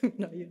 off?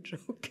 No, you're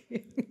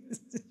joking.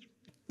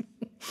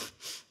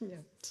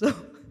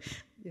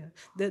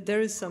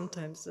 There is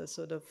sometimes a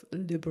sort of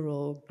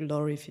liberal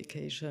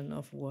glorification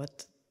of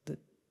what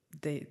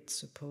they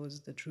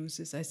suppose the truth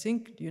is. I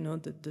think,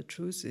 that the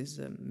truth is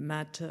a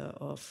matter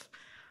of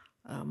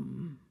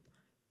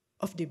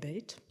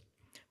debate.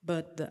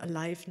 But the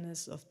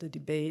aliveness of the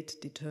debate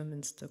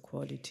determines the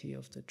quality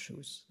of the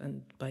truth.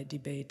 And by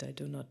debate, I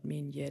do not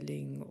mean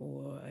yelling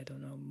or,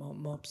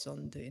 mobs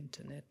on the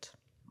internet.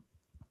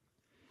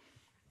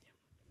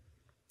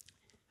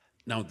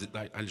 Now,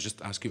 I'll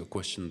just ask you a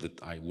question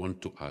that I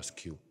want to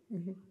ask you.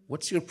 Mm-hmm.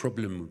 What's your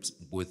problem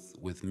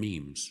with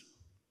memes?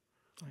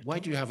 Why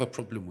do you have a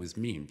problem with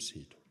memes,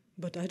 Hito?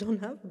 But I don't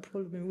have a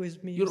problem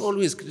with memes. You're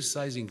always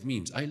criticizing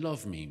memes. I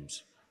love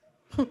memes.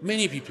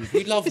 Many people,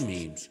 we love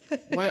memes.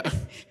 Why?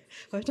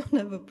 I don't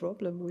have a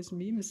problem with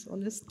memes,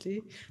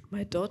 honestly.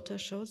 My daughter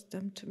shows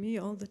them to me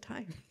all the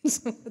time.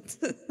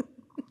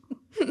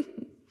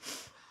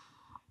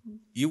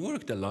 You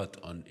worked a lot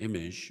on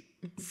image,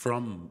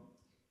 from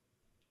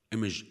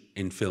image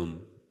in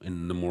film,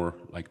 in the more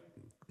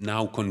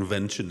now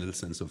conventional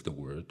sense of the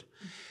word.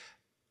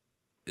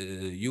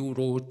 You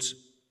wrote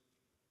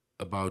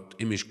about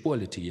image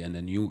quality and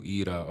a new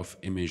era of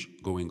image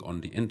going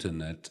on the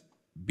internet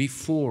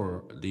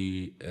before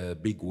the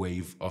big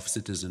wave of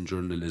citizen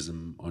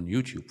journalism on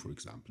YouTube, for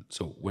example.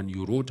 So when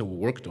you wrote or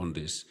worked on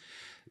this,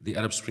 the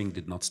Arab Spring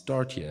did not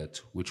start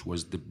yet, which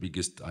was the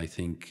biggest, I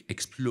think,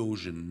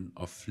 explosion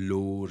of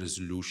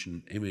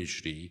low-resolution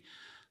imagery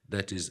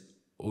that is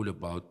all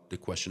about the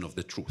question of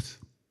the truth.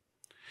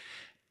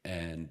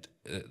 And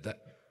that,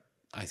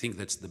 I think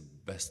that's the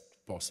best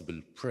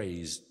possible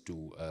praise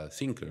to a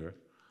thinker,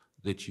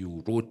 that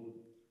you wrote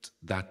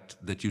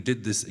that you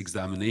did this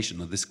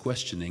examination or this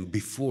questioning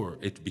before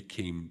it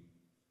became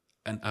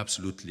an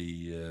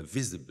absolutely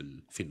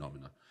visible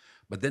phenomena.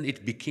 But then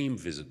it became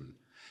visible.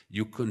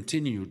 You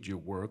continued your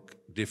work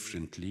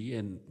differently,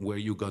 and where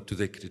you got to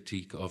the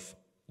critique of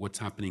what's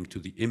happening to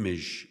the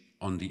image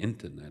on the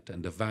internet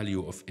and the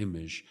value of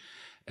image,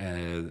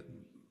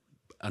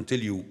 until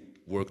you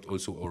worked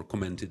also or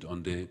commented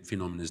on the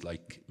phenomena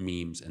like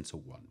memes and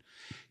so on.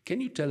 Can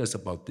you tell us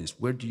about this?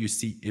 Where do you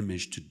see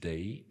image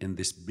today in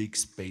this big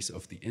space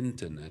of the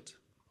internet?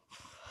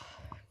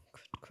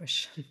 Good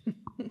question.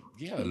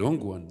 Yeah, a long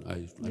one.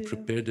 I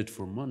prepared it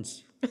for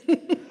months.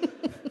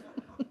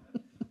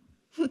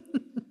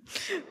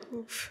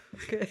 Oof,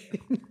 okay.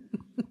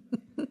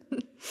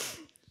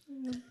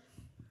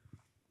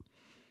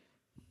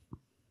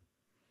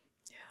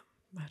 Yeah,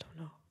 I don't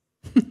know.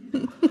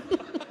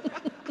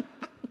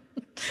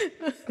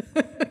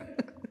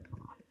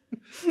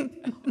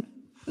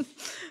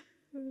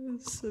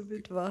 It's a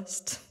bit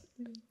vast.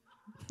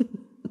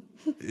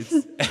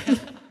 It's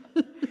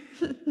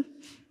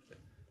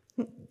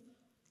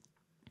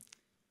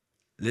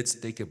Let's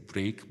take a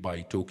break by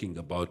talking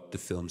about the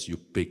films you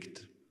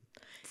picked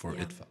for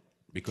IDFA,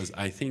 because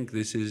I think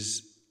this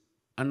is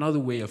another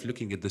way of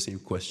looking at the same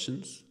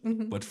questions,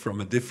 but from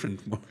a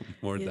different,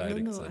 more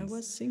direct sense. I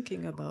was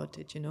thinking about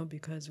it,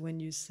 because when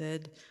you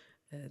said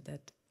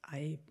that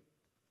I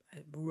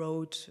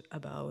wrote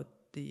about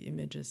the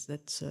images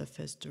that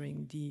surfaced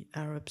during the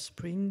Arab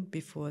Spring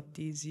before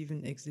these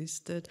even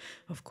existed,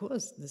 of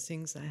course, the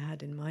things I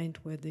had in mind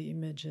were the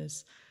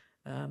images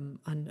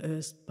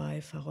unearthed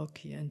by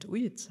Farocki and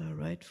Uica,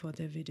 right, for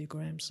their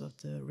videograms of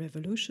the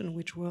revolution,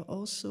 which were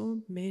also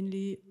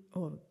mainly,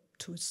 or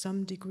to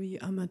some degree,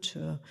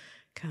 amateur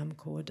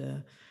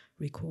camcorder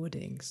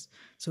recordings.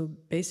 So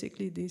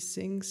basically these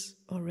things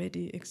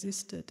already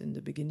existed in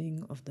the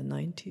beginning of the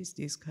 90s,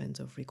 these kinds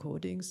of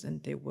recordings,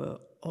 and they were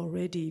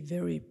already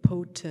very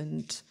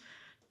potent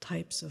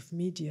types of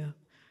media.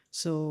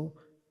 So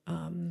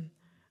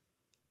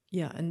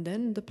and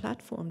then the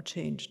platform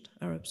changed.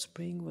 Arab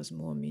Spring was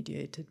more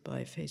mediated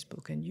by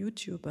Facebook and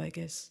YouTube, I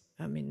guess.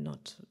 I mean,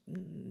 not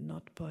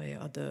by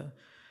other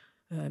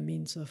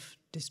means of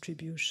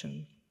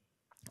distribution.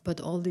 But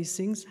all these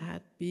things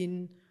had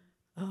been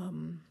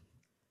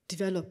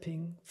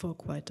developing for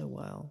quite a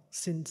while,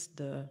 since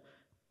the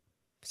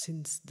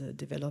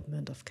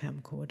development of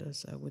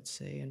camcorders, I would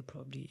say, and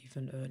probably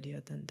even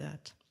earlier than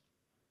that.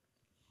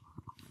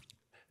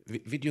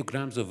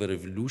 Videograms of a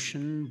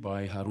Revolution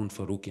by Harun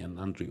Farooqi and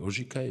Andrei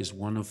Ojika is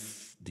one of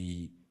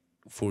the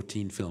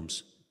 14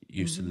 films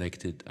you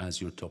selected as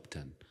your top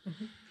 10.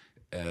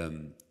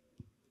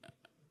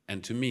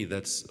 And to me,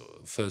 that's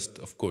first,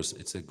 of course,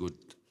 it's a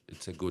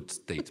good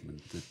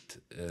statement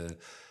that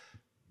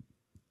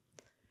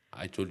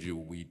I told you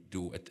we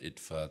do at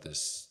IDFA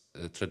this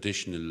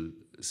traditional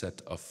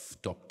set of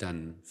top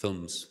 10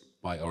 films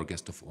by our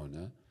guest of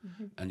honor,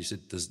 and you said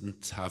it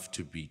doesn't have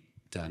to be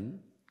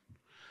 10.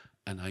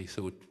 And I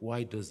thought,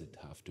 why does it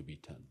have to be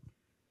 10?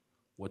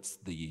 Why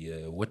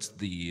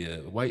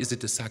is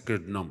it a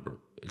sacred number?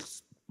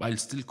 I'll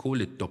still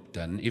call it top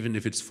 10, even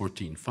if it's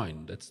 14,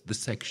 fine. The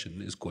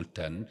section is called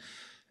 10,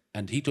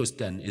 and Hito's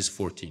 10 is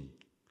 14.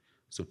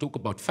 So talk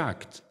about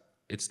fact,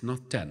 it's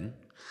not 10,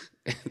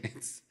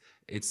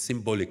 it's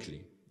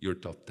symbolically your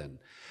top 10.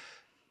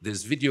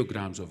 There's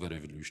videograms of a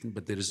revolution,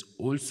 but there is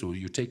also,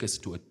 you take us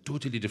to a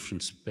totally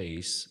different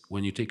space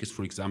when you take us,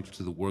 for example,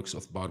 to the works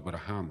of Barbara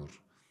Hammer,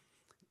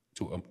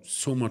 to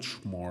so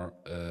much more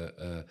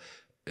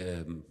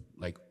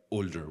like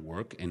older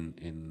work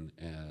in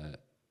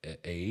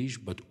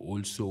age, but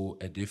also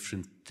a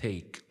different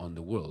take on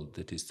the world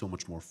that is so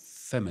much more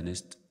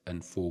feminist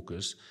and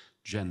focused,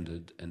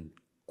 gendered, and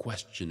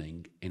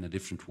questioning in a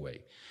different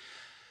way.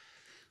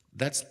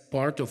 That's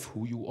part of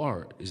who you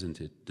are,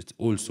 isn't it? That's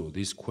also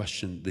this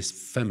question, this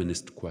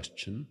feminist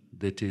question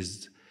that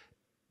is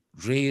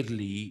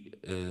rarely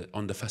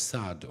on the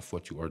facade of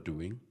what you are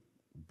doing,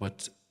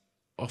 but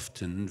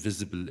often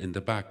visible in the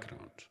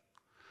background.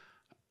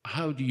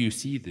 How do you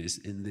see this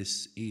in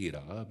this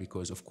era?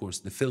 Because, of course,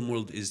 the film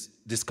world is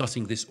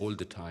discussing this all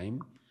the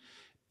time.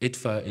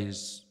 IDFA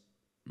is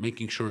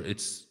making sure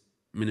it's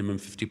minimum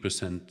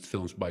 50%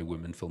 films by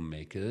women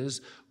filmmakers.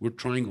 We're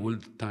trying all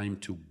the time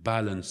to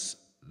balance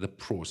the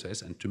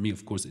process, and to me,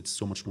 of course, it's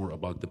so much more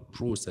about the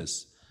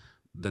process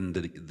than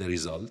the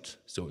result.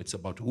 So it's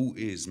about who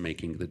is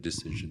making the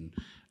decision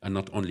and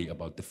not only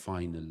about the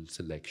final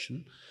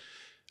selection.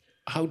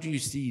 How do you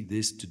see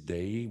this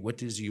today?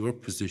 What is your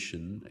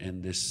position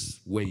in this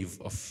wave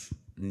of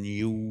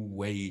new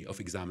way of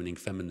examining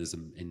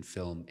feminism in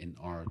film, in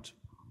art?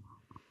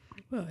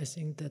 Well, I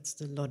think that's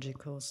the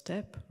logical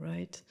step,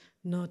 right?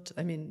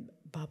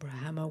 Barbara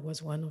Hammer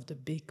was one of the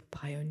big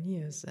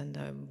pioneers, and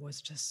I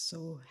was just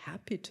so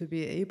happy to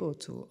be able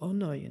to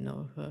honor,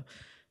 her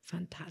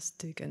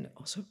fantastic and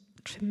also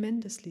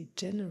tremendously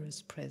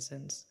generous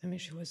presence. I mean,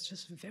 she was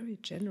just a very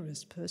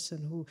generous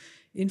person who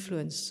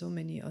influenced so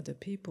many other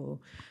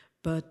people.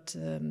 But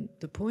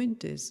the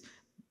point is,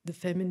 the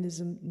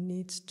feminism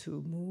needs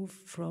to move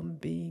from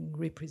being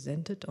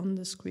represented on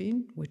the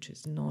screen, which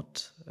is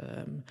not,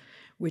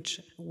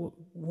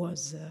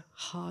 was a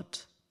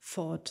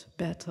hard-fought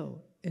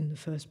battle in the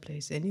first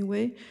place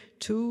anyway,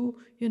 to,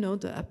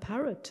 the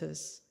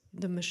apparatus,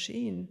 the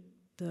machine,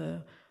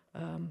 the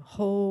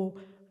whole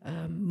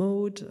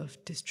mode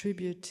of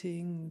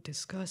distributing,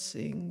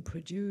 discussing,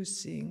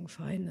 producing,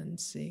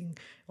 financing,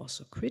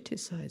 also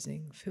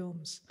criticizing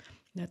films.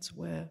 That's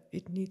where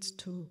it needs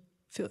to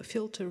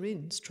filter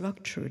in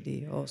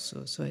structurally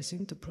also. So I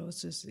think the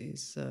process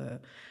is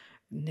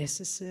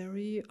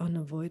necessary,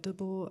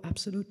 unavoidable,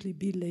 absolutely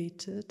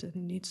belated,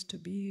 and needs to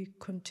be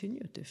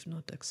continued, if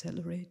not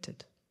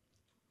accelerated.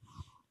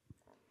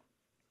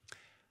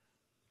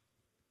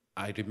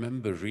 I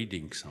remember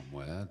reading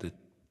somewhere that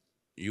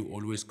you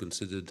always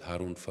considered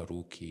Harun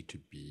Farooqi to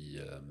be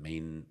a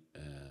main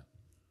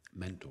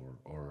mentor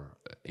or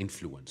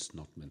influence,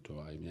 not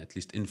mentor, I mean at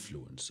least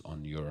influence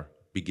on your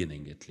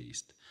beginning at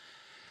least.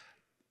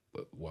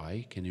 But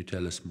why? Can you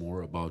tell us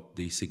more about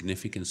the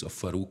significance of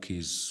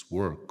Farooqi's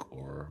work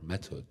or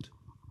method?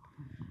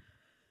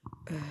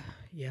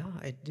 Yeah,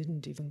 I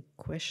didn't even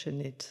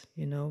question it,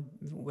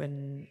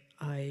 when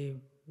I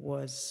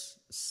was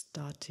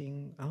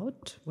starting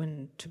out,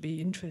 to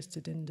be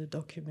interested in the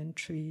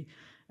documentary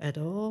at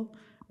all.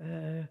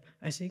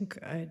 I think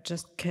I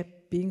just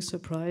kept being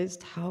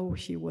surprised how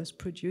he was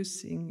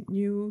producing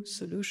new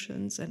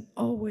solutions, and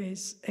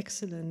always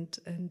excellent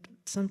and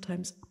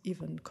sometimes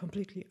even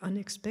completely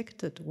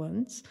unexpected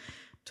ones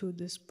to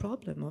this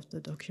problem of the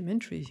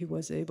documentary. He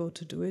was able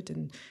to do it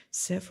in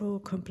several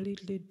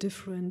completely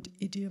different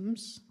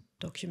idioms,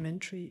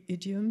 documentary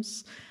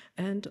idioms,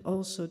 and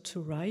also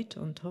to write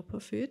on top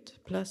of it.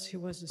 Plus, he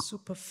was a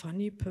super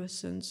funny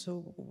person,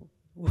 so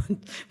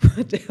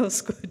what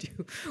else could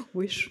you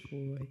wish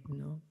for,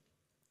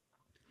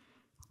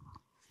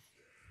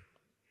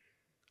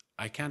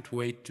 I can't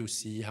wait to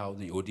see how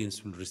the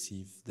audience will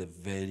receive the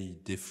very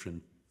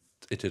different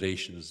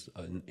iterations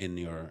in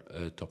your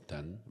top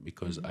 10,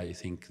 because I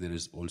think there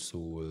is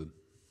also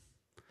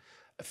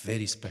a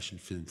very special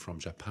film from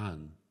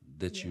Japan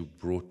that you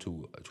brought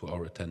to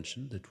our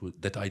attention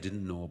that I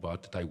didn't know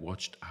about, that I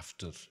watched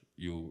after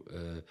you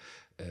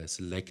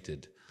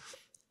selected.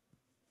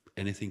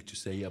 Anything to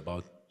say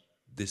about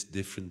this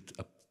different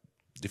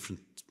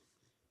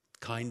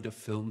kind of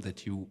film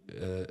that you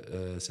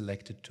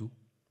selected too?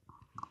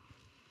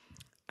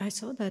 I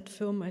saw that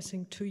film, I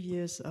think, 2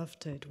 years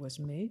after it was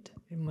made.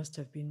 It must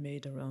have been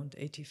made around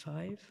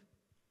 85.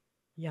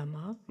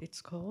 Yama,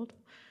 it's called.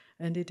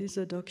 And it is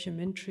a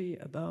documentary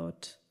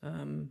about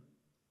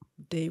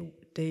day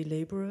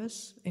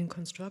laborers in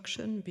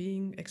construction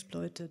being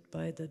exploited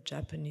by the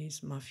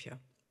Japanese mafia,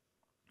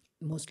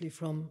 mostly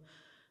from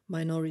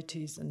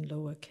minorities and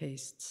lower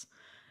castes.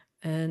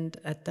 And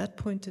at that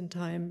point in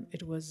time,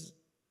 it was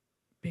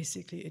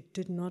basically, it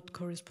did not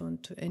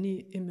correspond to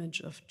any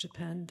image of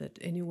Japan that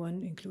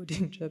anyone,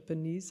 including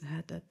Japanese,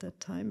 had at that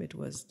time. It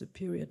was the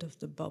period of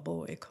the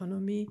bubble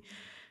economy,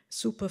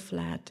 super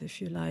flat,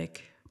 if you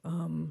like.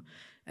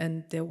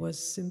 And there was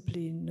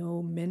simply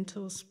no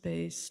mental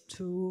space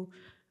to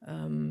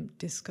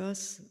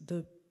discuss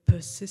the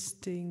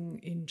persisting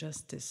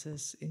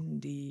injustices in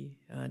the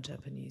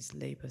Japanese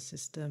labor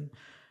system.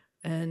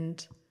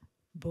 And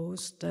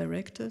both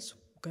directors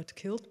got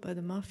killed by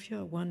the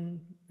mafia, one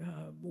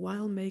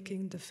while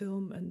making the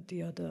film and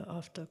the other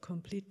after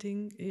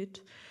completing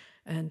it.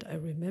 And I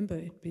remember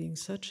it being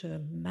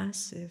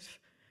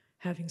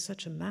having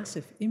such a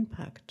massive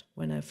impact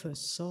when I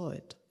first saw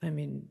it. I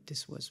mean,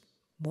 this was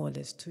more or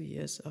less 2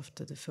 years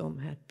after the film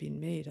had been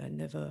made. I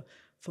never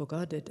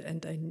forgot it,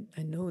 and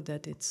I know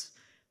that it's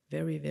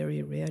very,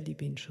 very rarely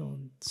been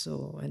shown.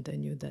 So, and I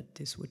knew that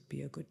this would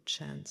be a good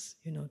chance,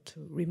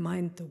 to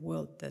remind the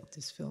world that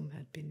this film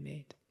had been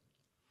made.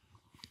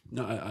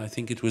 No, I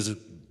think it was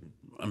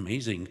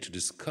amazing to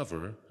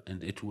discover,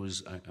 and it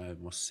was, I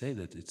must say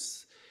that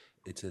it's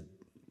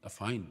a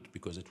find,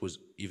 because it was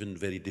even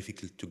very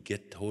difficult to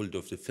get hold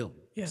of the film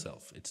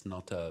itself. It's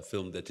not a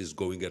film that is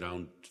going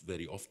around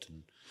very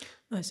often.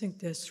 I think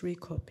there's 3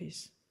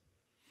 copies.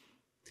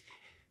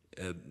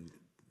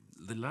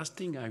 The last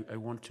thing I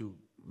want to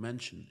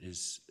mention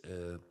is,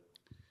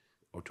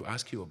 or to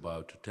ask you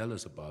about, to tell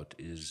us about,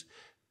 is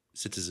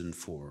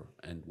Citizen4,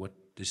 and what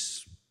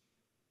this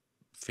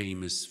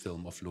famous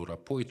film of Laura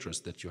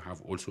Poitras that you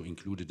have also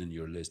included in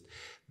your list,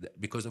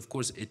 because of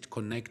course it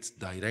connects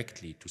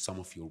directly to some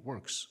of your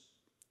works,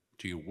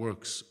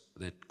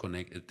 that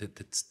connect,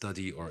 that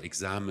study or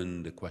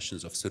examine the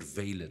questions of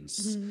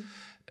surveillance.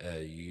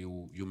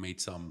 You made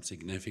some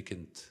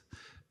significant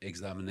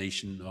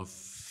examination of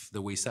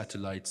the way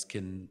satellites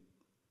can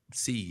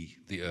see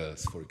the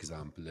Earth, for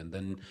example, and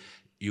then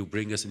you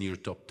bring us in your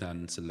top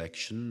 10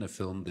 selection a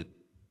film that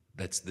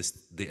That's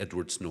the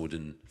Edward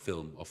Snowden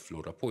film of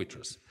Flora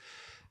Poitras.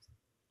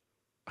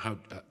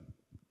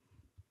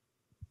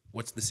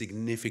 What's the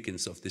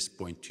significance of this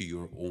point to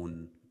your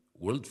own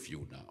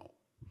worldview now?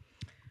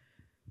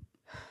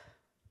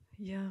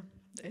 Yeah,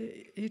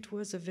 it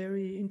was a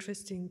very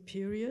interesting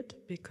period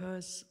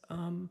because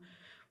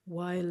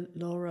while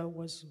Laura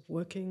was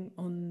working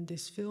on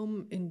this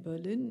film in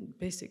Berlin,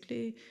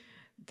 basically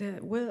there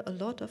were a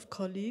lot of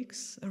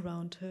colleagues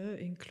around her,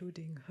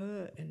 including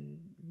her and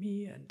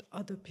me and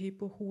other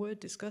people who were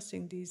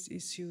discussing these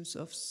issues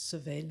of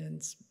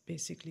surveillance,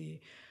 basically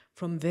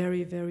from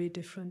very, very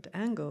different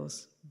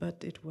angles.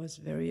 But it was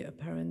very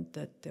apparent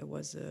that there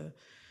was a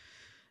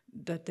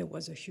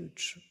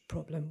huge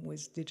problem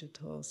with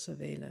digital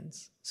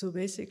surveillance. So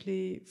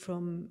basically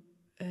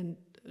and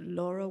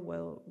Laura,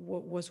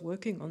 was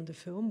working on the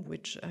film,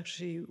 which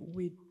actually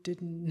we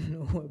didn't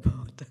know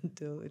about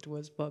until it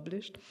was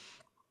published.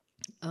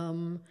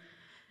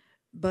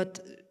 But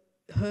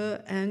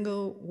her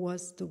angle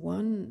was the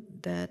one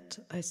that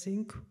I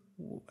think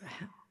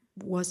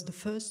was the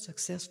first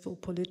successful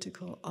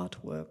political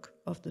artwork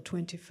of the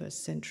 21st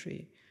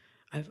century.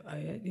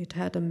 It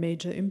had a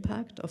major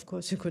impact. Of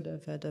course, it could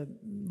have had a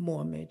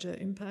more major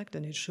impact,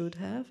 and it should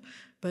have,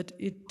 but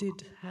it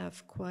did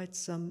have quite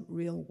some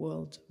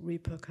real-world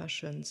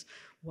repercussions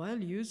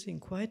while using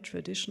quite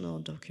traditional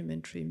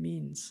documentary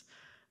means.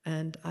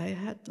 And I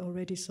had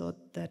already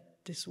thought that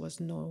this was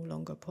no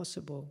longer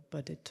possible,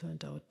 but it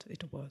turned out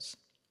it was.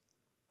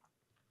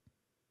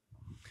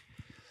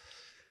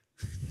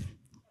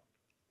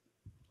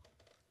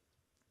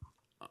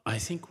 I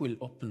think we'll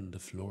open the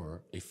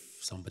floor if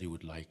somebody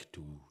would like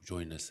to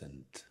join us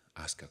and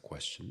ask a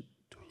question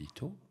to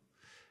Hito.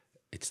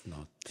 It's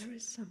not... There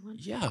is someone.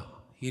 Yeah,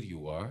 here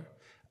you are.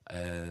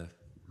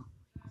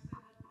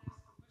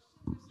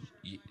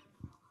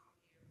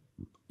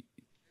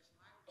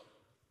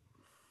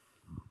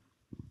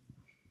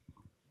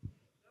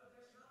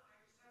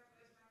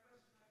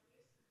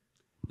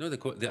 No,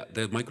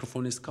 the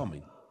microphone is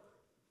coming.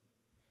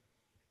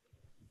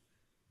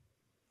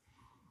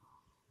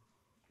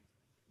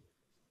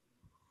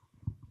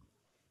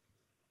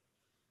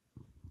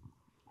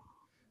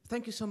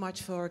 Thank you so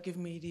much for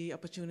giving me the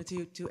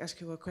opportunity to ask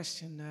you a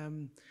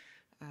question.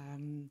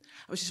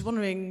 I was just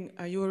wondering,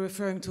 you were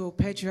referring to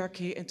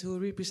patriarchy and to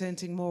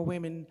representing more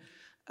women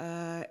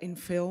in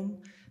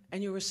film,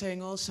 and you were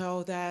saying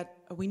also that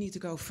we need to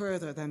go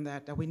further than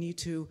that we need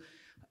to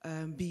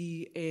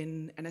be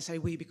in, and I say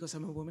we because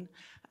I'm a woman,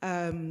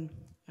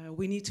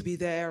 we need to be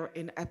there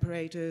in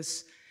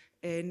apparatus,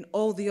 in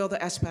all the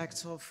other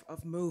aspects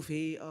of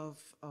movie,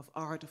 of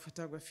art, of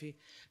photography.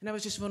 And I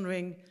was just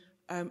wondering,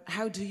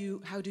 how do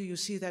you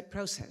see that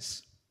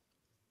process?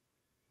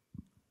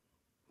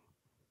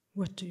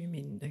 What do you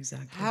mean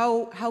exactly?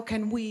 How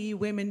can we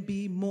women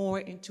be more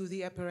into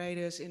the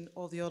apparatus in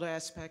all the other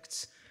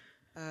aspects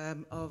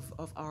of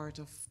art,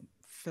 of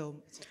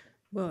film, etc.?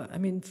 Well, I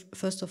mean,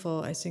 first of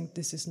all, I think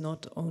this is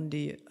not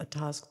only a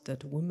task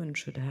that women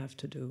should have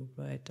to do,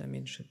 right? I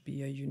mean, it should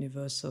be a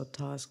universal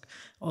task.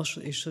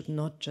 Also, it should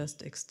not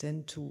just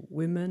extend to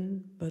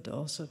women, but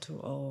also to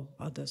all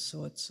other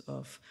sorts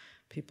of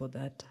people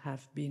that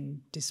have been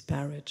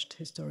disparaged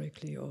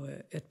historically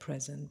or at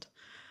present.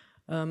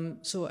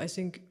 So I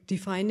think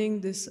defining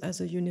this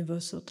as a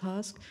universal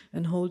task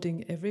and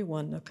holding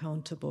everyone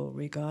accountable,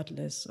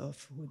 regardless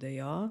of who they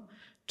are,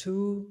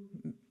 to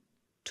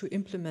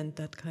implement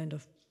that kind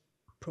of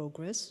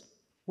progress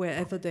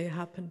wherever they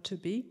happen to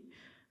be,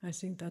 I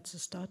think that's a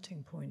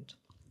starting point.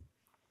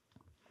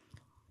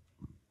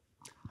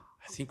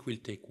 I think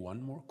we'll take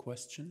one more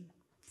question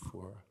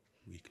before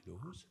we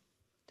close.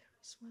 There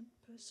is one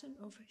person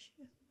over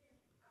here.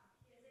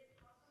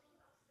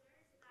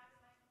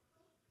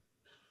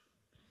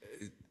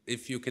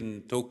 If you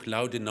can talk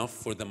loud enough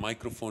for the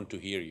microphone to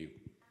hear you.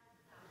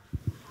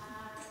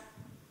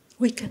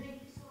 We can.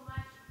 Thank you so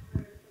much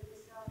for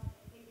this talk.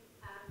 I think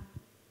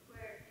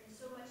we're in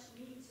so much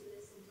need to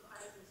listen to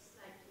artists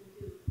like you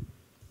do,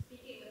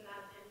 speaking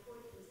about the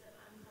importance of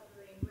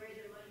uncovering where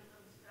the money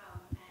comes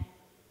from and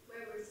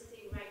where we're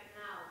sitting right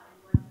now and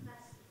what the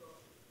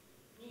festival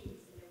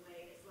means in a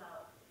way as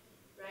well,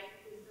 right?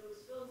 Because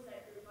those films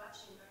that we're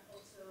watching are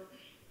also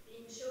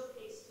being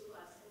showcased to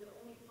us, and the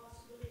only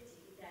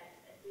possibility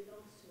that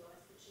belongs to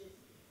us, which is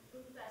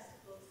through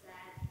festivals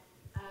that,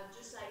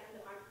 just like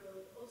in the art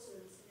world, also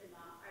in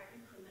cinema, are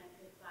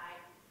implemented by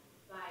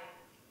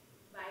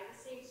the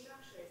same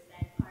structures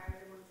that are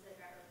the ones that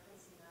are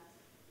oppressing us.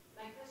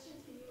 My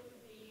question to you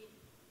would be,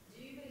 do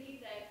you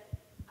believe that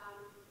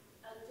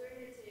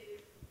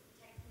alternative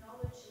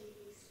technology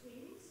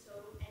screening,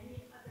 so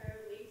any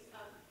other ways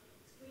of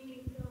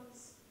screening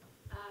films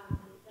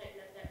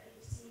that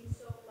we've seen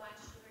so much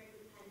during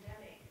the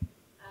pandemic,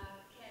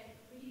 can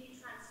really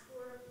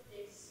transform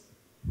this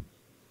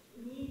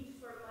need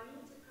for money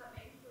to come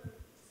in for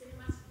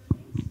cinema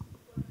screenings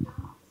for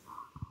films?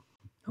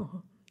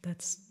 Oh,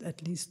 that's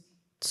at least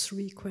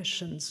 3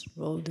 questions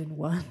rolled in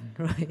one,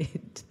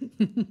 right?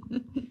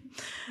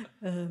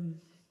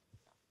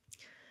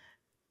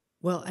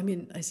 Well, I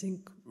mean, I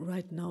think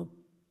right now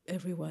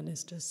everyone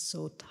is just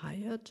so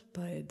tired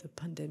by the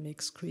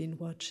pandemic screen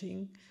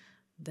watching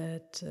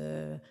that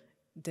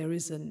there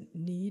is a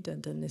need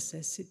and a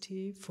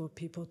necessity for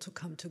people to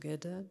come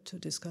together to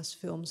discuss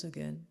films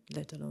again,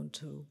 let alone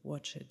to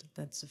watch it.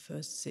 That's the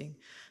first thing.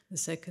 The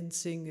second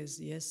thing is,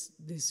 yes,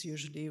 this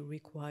usually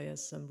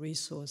requires some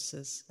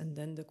resources, and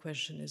then the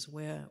question is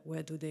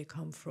where do they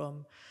come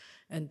from?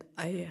 And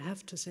I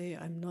have to say,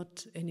 I'm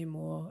not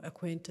anymore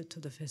acquainted to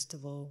the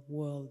festival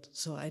world,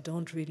 so I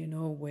don't really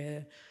know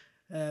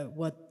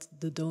what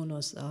the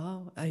donors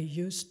are. I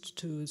used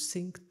to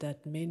think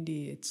that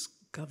mainly it's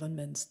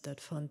governments that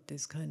fund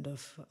this kind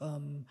of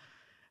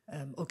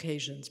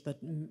occasions, but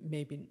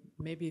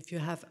maybe if you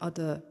have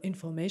other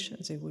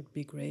informations, it would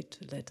be great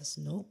to let us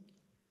know.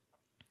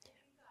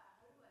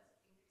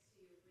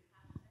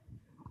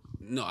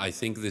 No, I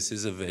think this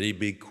is a very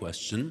big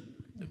question,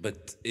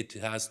 but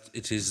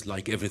it is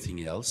like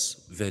everything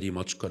else, very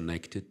much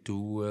connected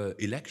to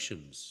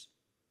elections.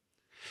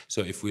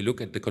 So if we look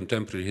at the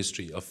contemporary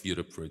history of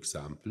Europe, for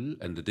example,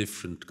 and the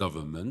different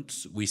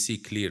governments, we see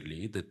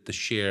clearly that the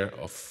share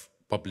of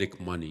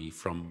public money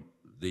from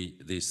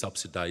the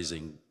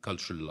subsidizing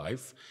cultural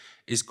life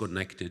is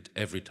connected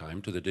every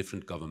time to the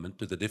different government,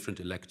 to the different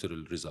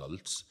electoral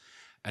results,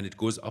 and it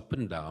goes up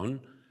and down.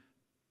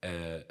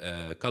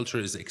 Culture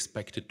is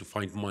expected to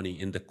find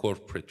money in the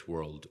corporate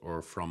world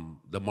or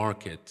from the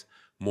market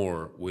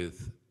more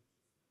with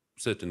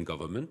certain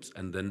governments,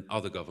 and then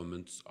other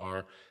governments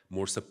are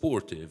more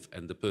supportive,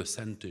 and the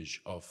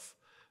percentage of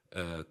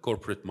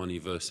corporate money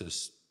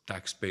versus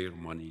taxpayer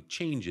money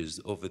changes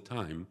over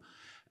time,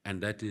 and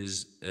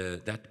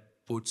that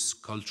puts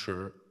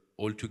culture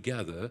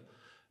altogether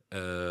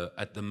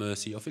at the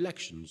mercy of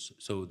elections.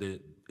 So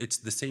it's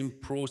the same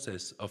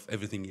process of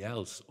everything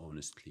else,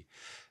 honestly.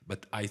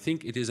 But I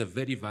think it is a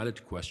very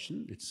valid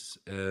question. It's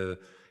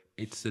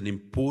an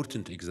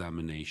important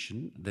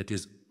examination that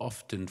is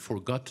often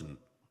forgotten.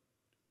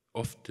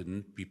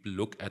 Often people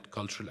look at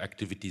cultural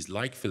activities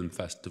like film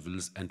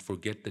festivals and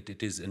forget that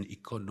it is an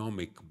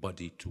economic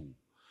body too.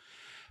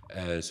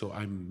 So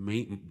I'm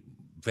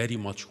very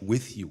much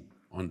with you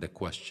on the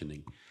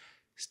questioning.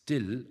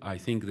 Still, I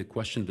think the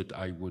question that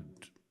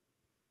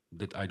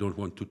I don't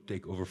want to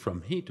take over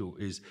from Hito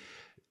is,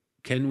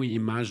 can we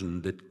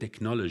imagine that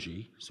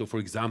technology, so for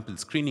example,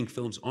 screening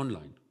films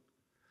online,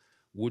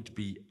 would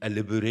be a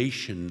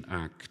liberation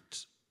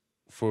act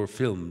for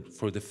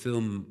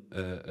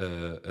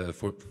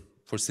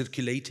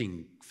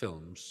circulating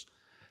films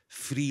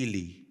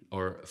freely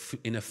or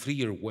in a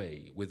freer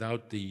way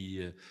without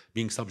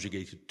being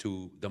subjugated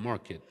to the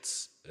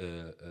markets,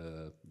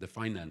 the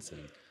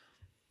financing?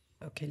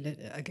 Okay,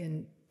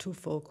 again,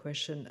 twofold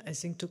question. I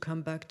think to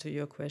come back to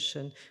your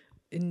question,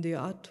 in the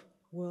art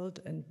world,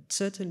 and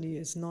certainly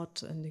is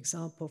not an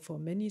example for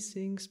many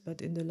things,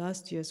 but in the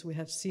last years we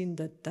have seen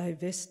that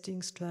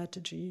divesting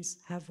strategies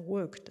have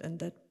worked, and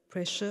that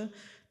pressure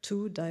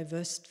to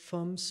divest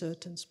from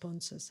certain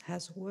sponsors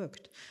has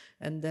worked,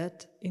 and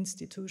that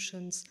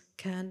institutions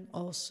can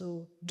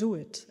also do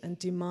it and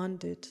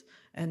demand it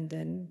and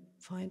then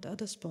find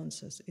other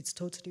sponsors. It's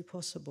totally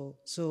possible.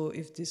 So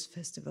if this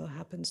festival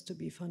happens to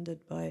be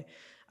funded by,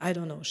 I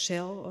don't know,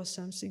 Shell or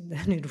something,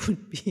 then it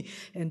would be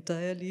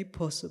entirely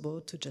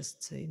possible to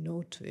just say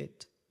no to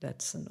it.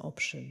 That's an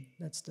option.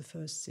 That's the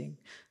first thing.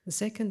 The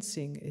second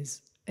thing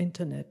is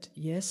internet.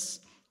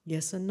 Yes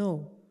and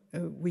no.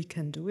 We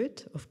can do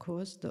it, of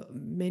course.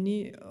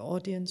 Many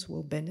audience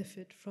will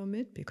benefit from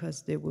it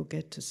because they will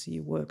get to see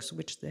works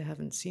which they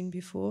haven't seen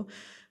before.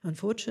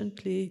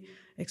 Unfortunately,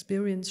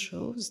 experience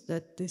shows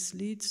that this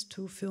leads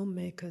to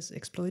filmmakers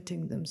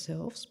exploiting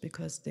themselves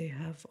because they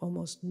have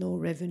almost no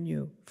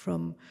revenue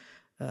from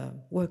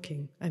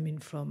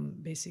from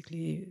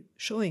basically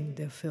showing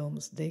their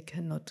films. They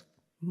cannot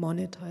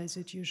monetize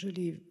it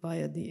usually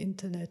via the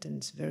internet, and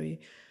it's very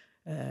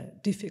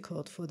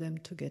difficult for them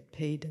to get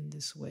paid in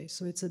this way.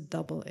 So it's a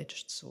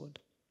double-edged sword.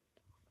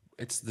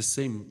 It's the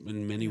same,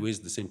 in many ways,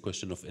 the same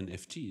question of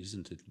NFT,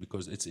 isn't it?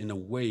 Because it's in a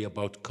way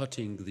about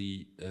cutting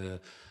the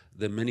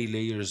many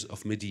layers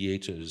of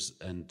mediators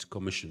and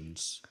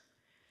commissions.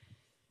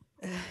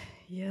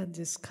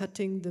 This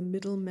cutting the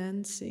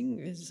middleman thing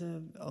is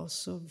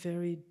also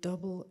very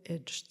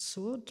double-edged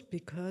sword,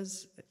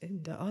 because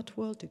in the art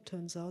world it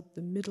turns out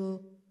the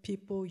middle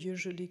people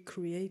usually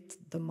create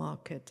the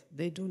market.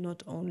 They do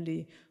not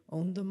only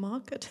own the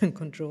market and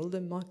control the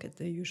market,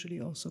 they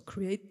usually also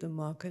create the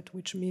market,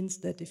 which means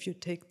that if you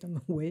take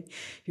them away,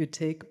 you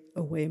take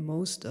away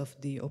most of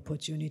the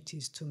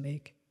opportunities to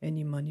make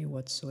any money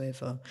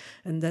whatsoever.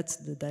 And that's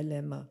the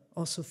dilemma.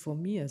 Also for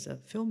me as a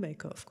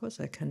filmmaker, of course,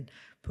 I can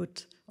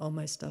put all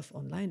my stuff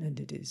online, and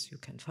you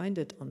can find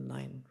it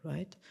online,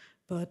 right?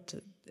 But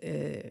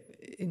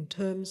in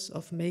terms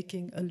of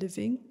making a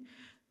living,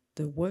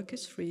 the work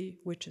is free,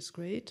 which is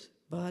great,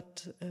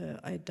 but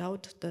I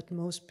doubt that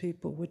most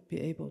people would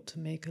be able to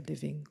make a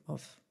living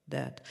of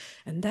that.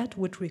 And that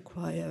would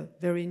require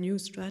very new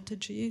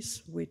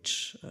strategies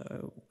which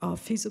are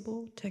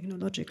feasible,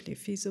 technologically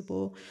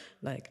feasible,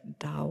 like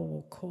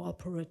DAO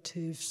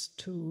cooperatives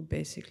to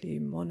basically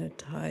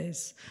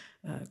monetize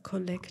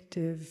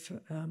collective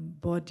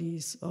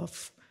bodies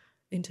of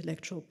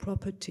intellectual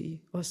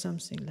property or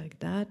something like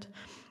that.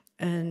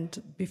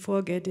 And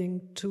before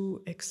getting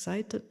too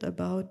excited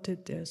about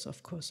it, there's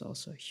of course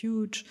also a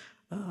huge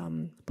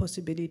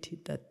possibility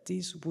that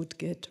these would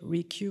get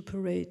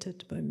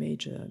recuperated by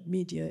major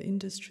media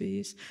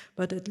industries,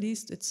 but at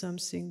least it's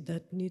something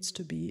that needs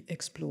to be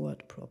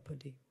explored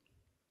properly.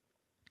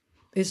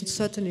 It's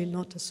certainly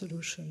not a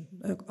solution,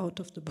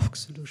 out-of-the-box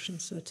solution,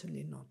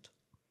 certainly not.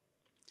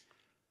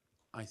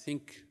 I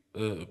think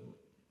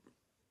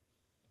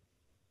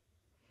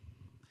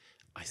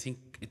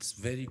it's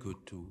very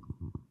good to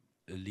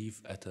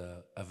leave at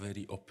a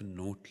very open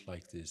note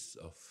like this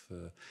of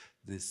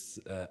this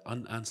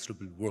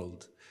unanswerable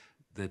world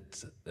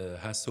that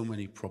has so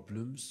many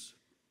problems,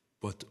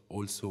 but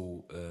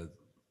also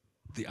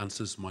the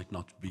answers might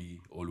not be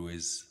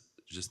always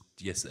just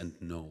yes and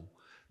no.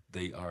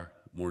 They are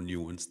more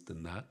nuanced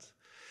than that.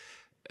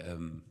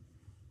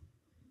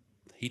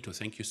 Hito,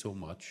 thank you so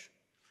much.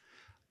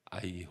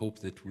 I hope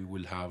that we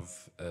will have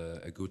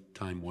a good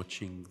time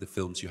watching the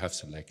films you have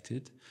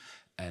selected.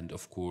 And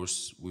of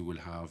course, we will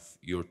have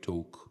your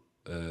talk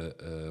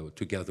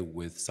together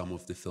with some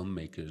of the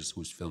filmmakers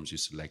whose films you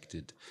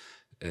selected.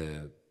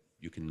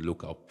 You can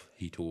look up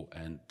Hito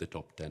and the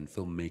top 10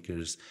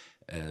 filmmakers,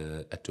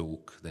 a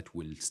talk that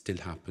will still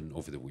happen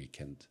over the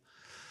weekend.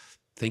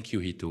 Thank you,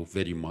 Hito,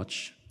 very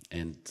much.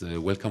 And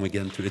welcome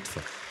again to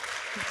IDFA.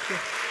 Thank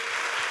you.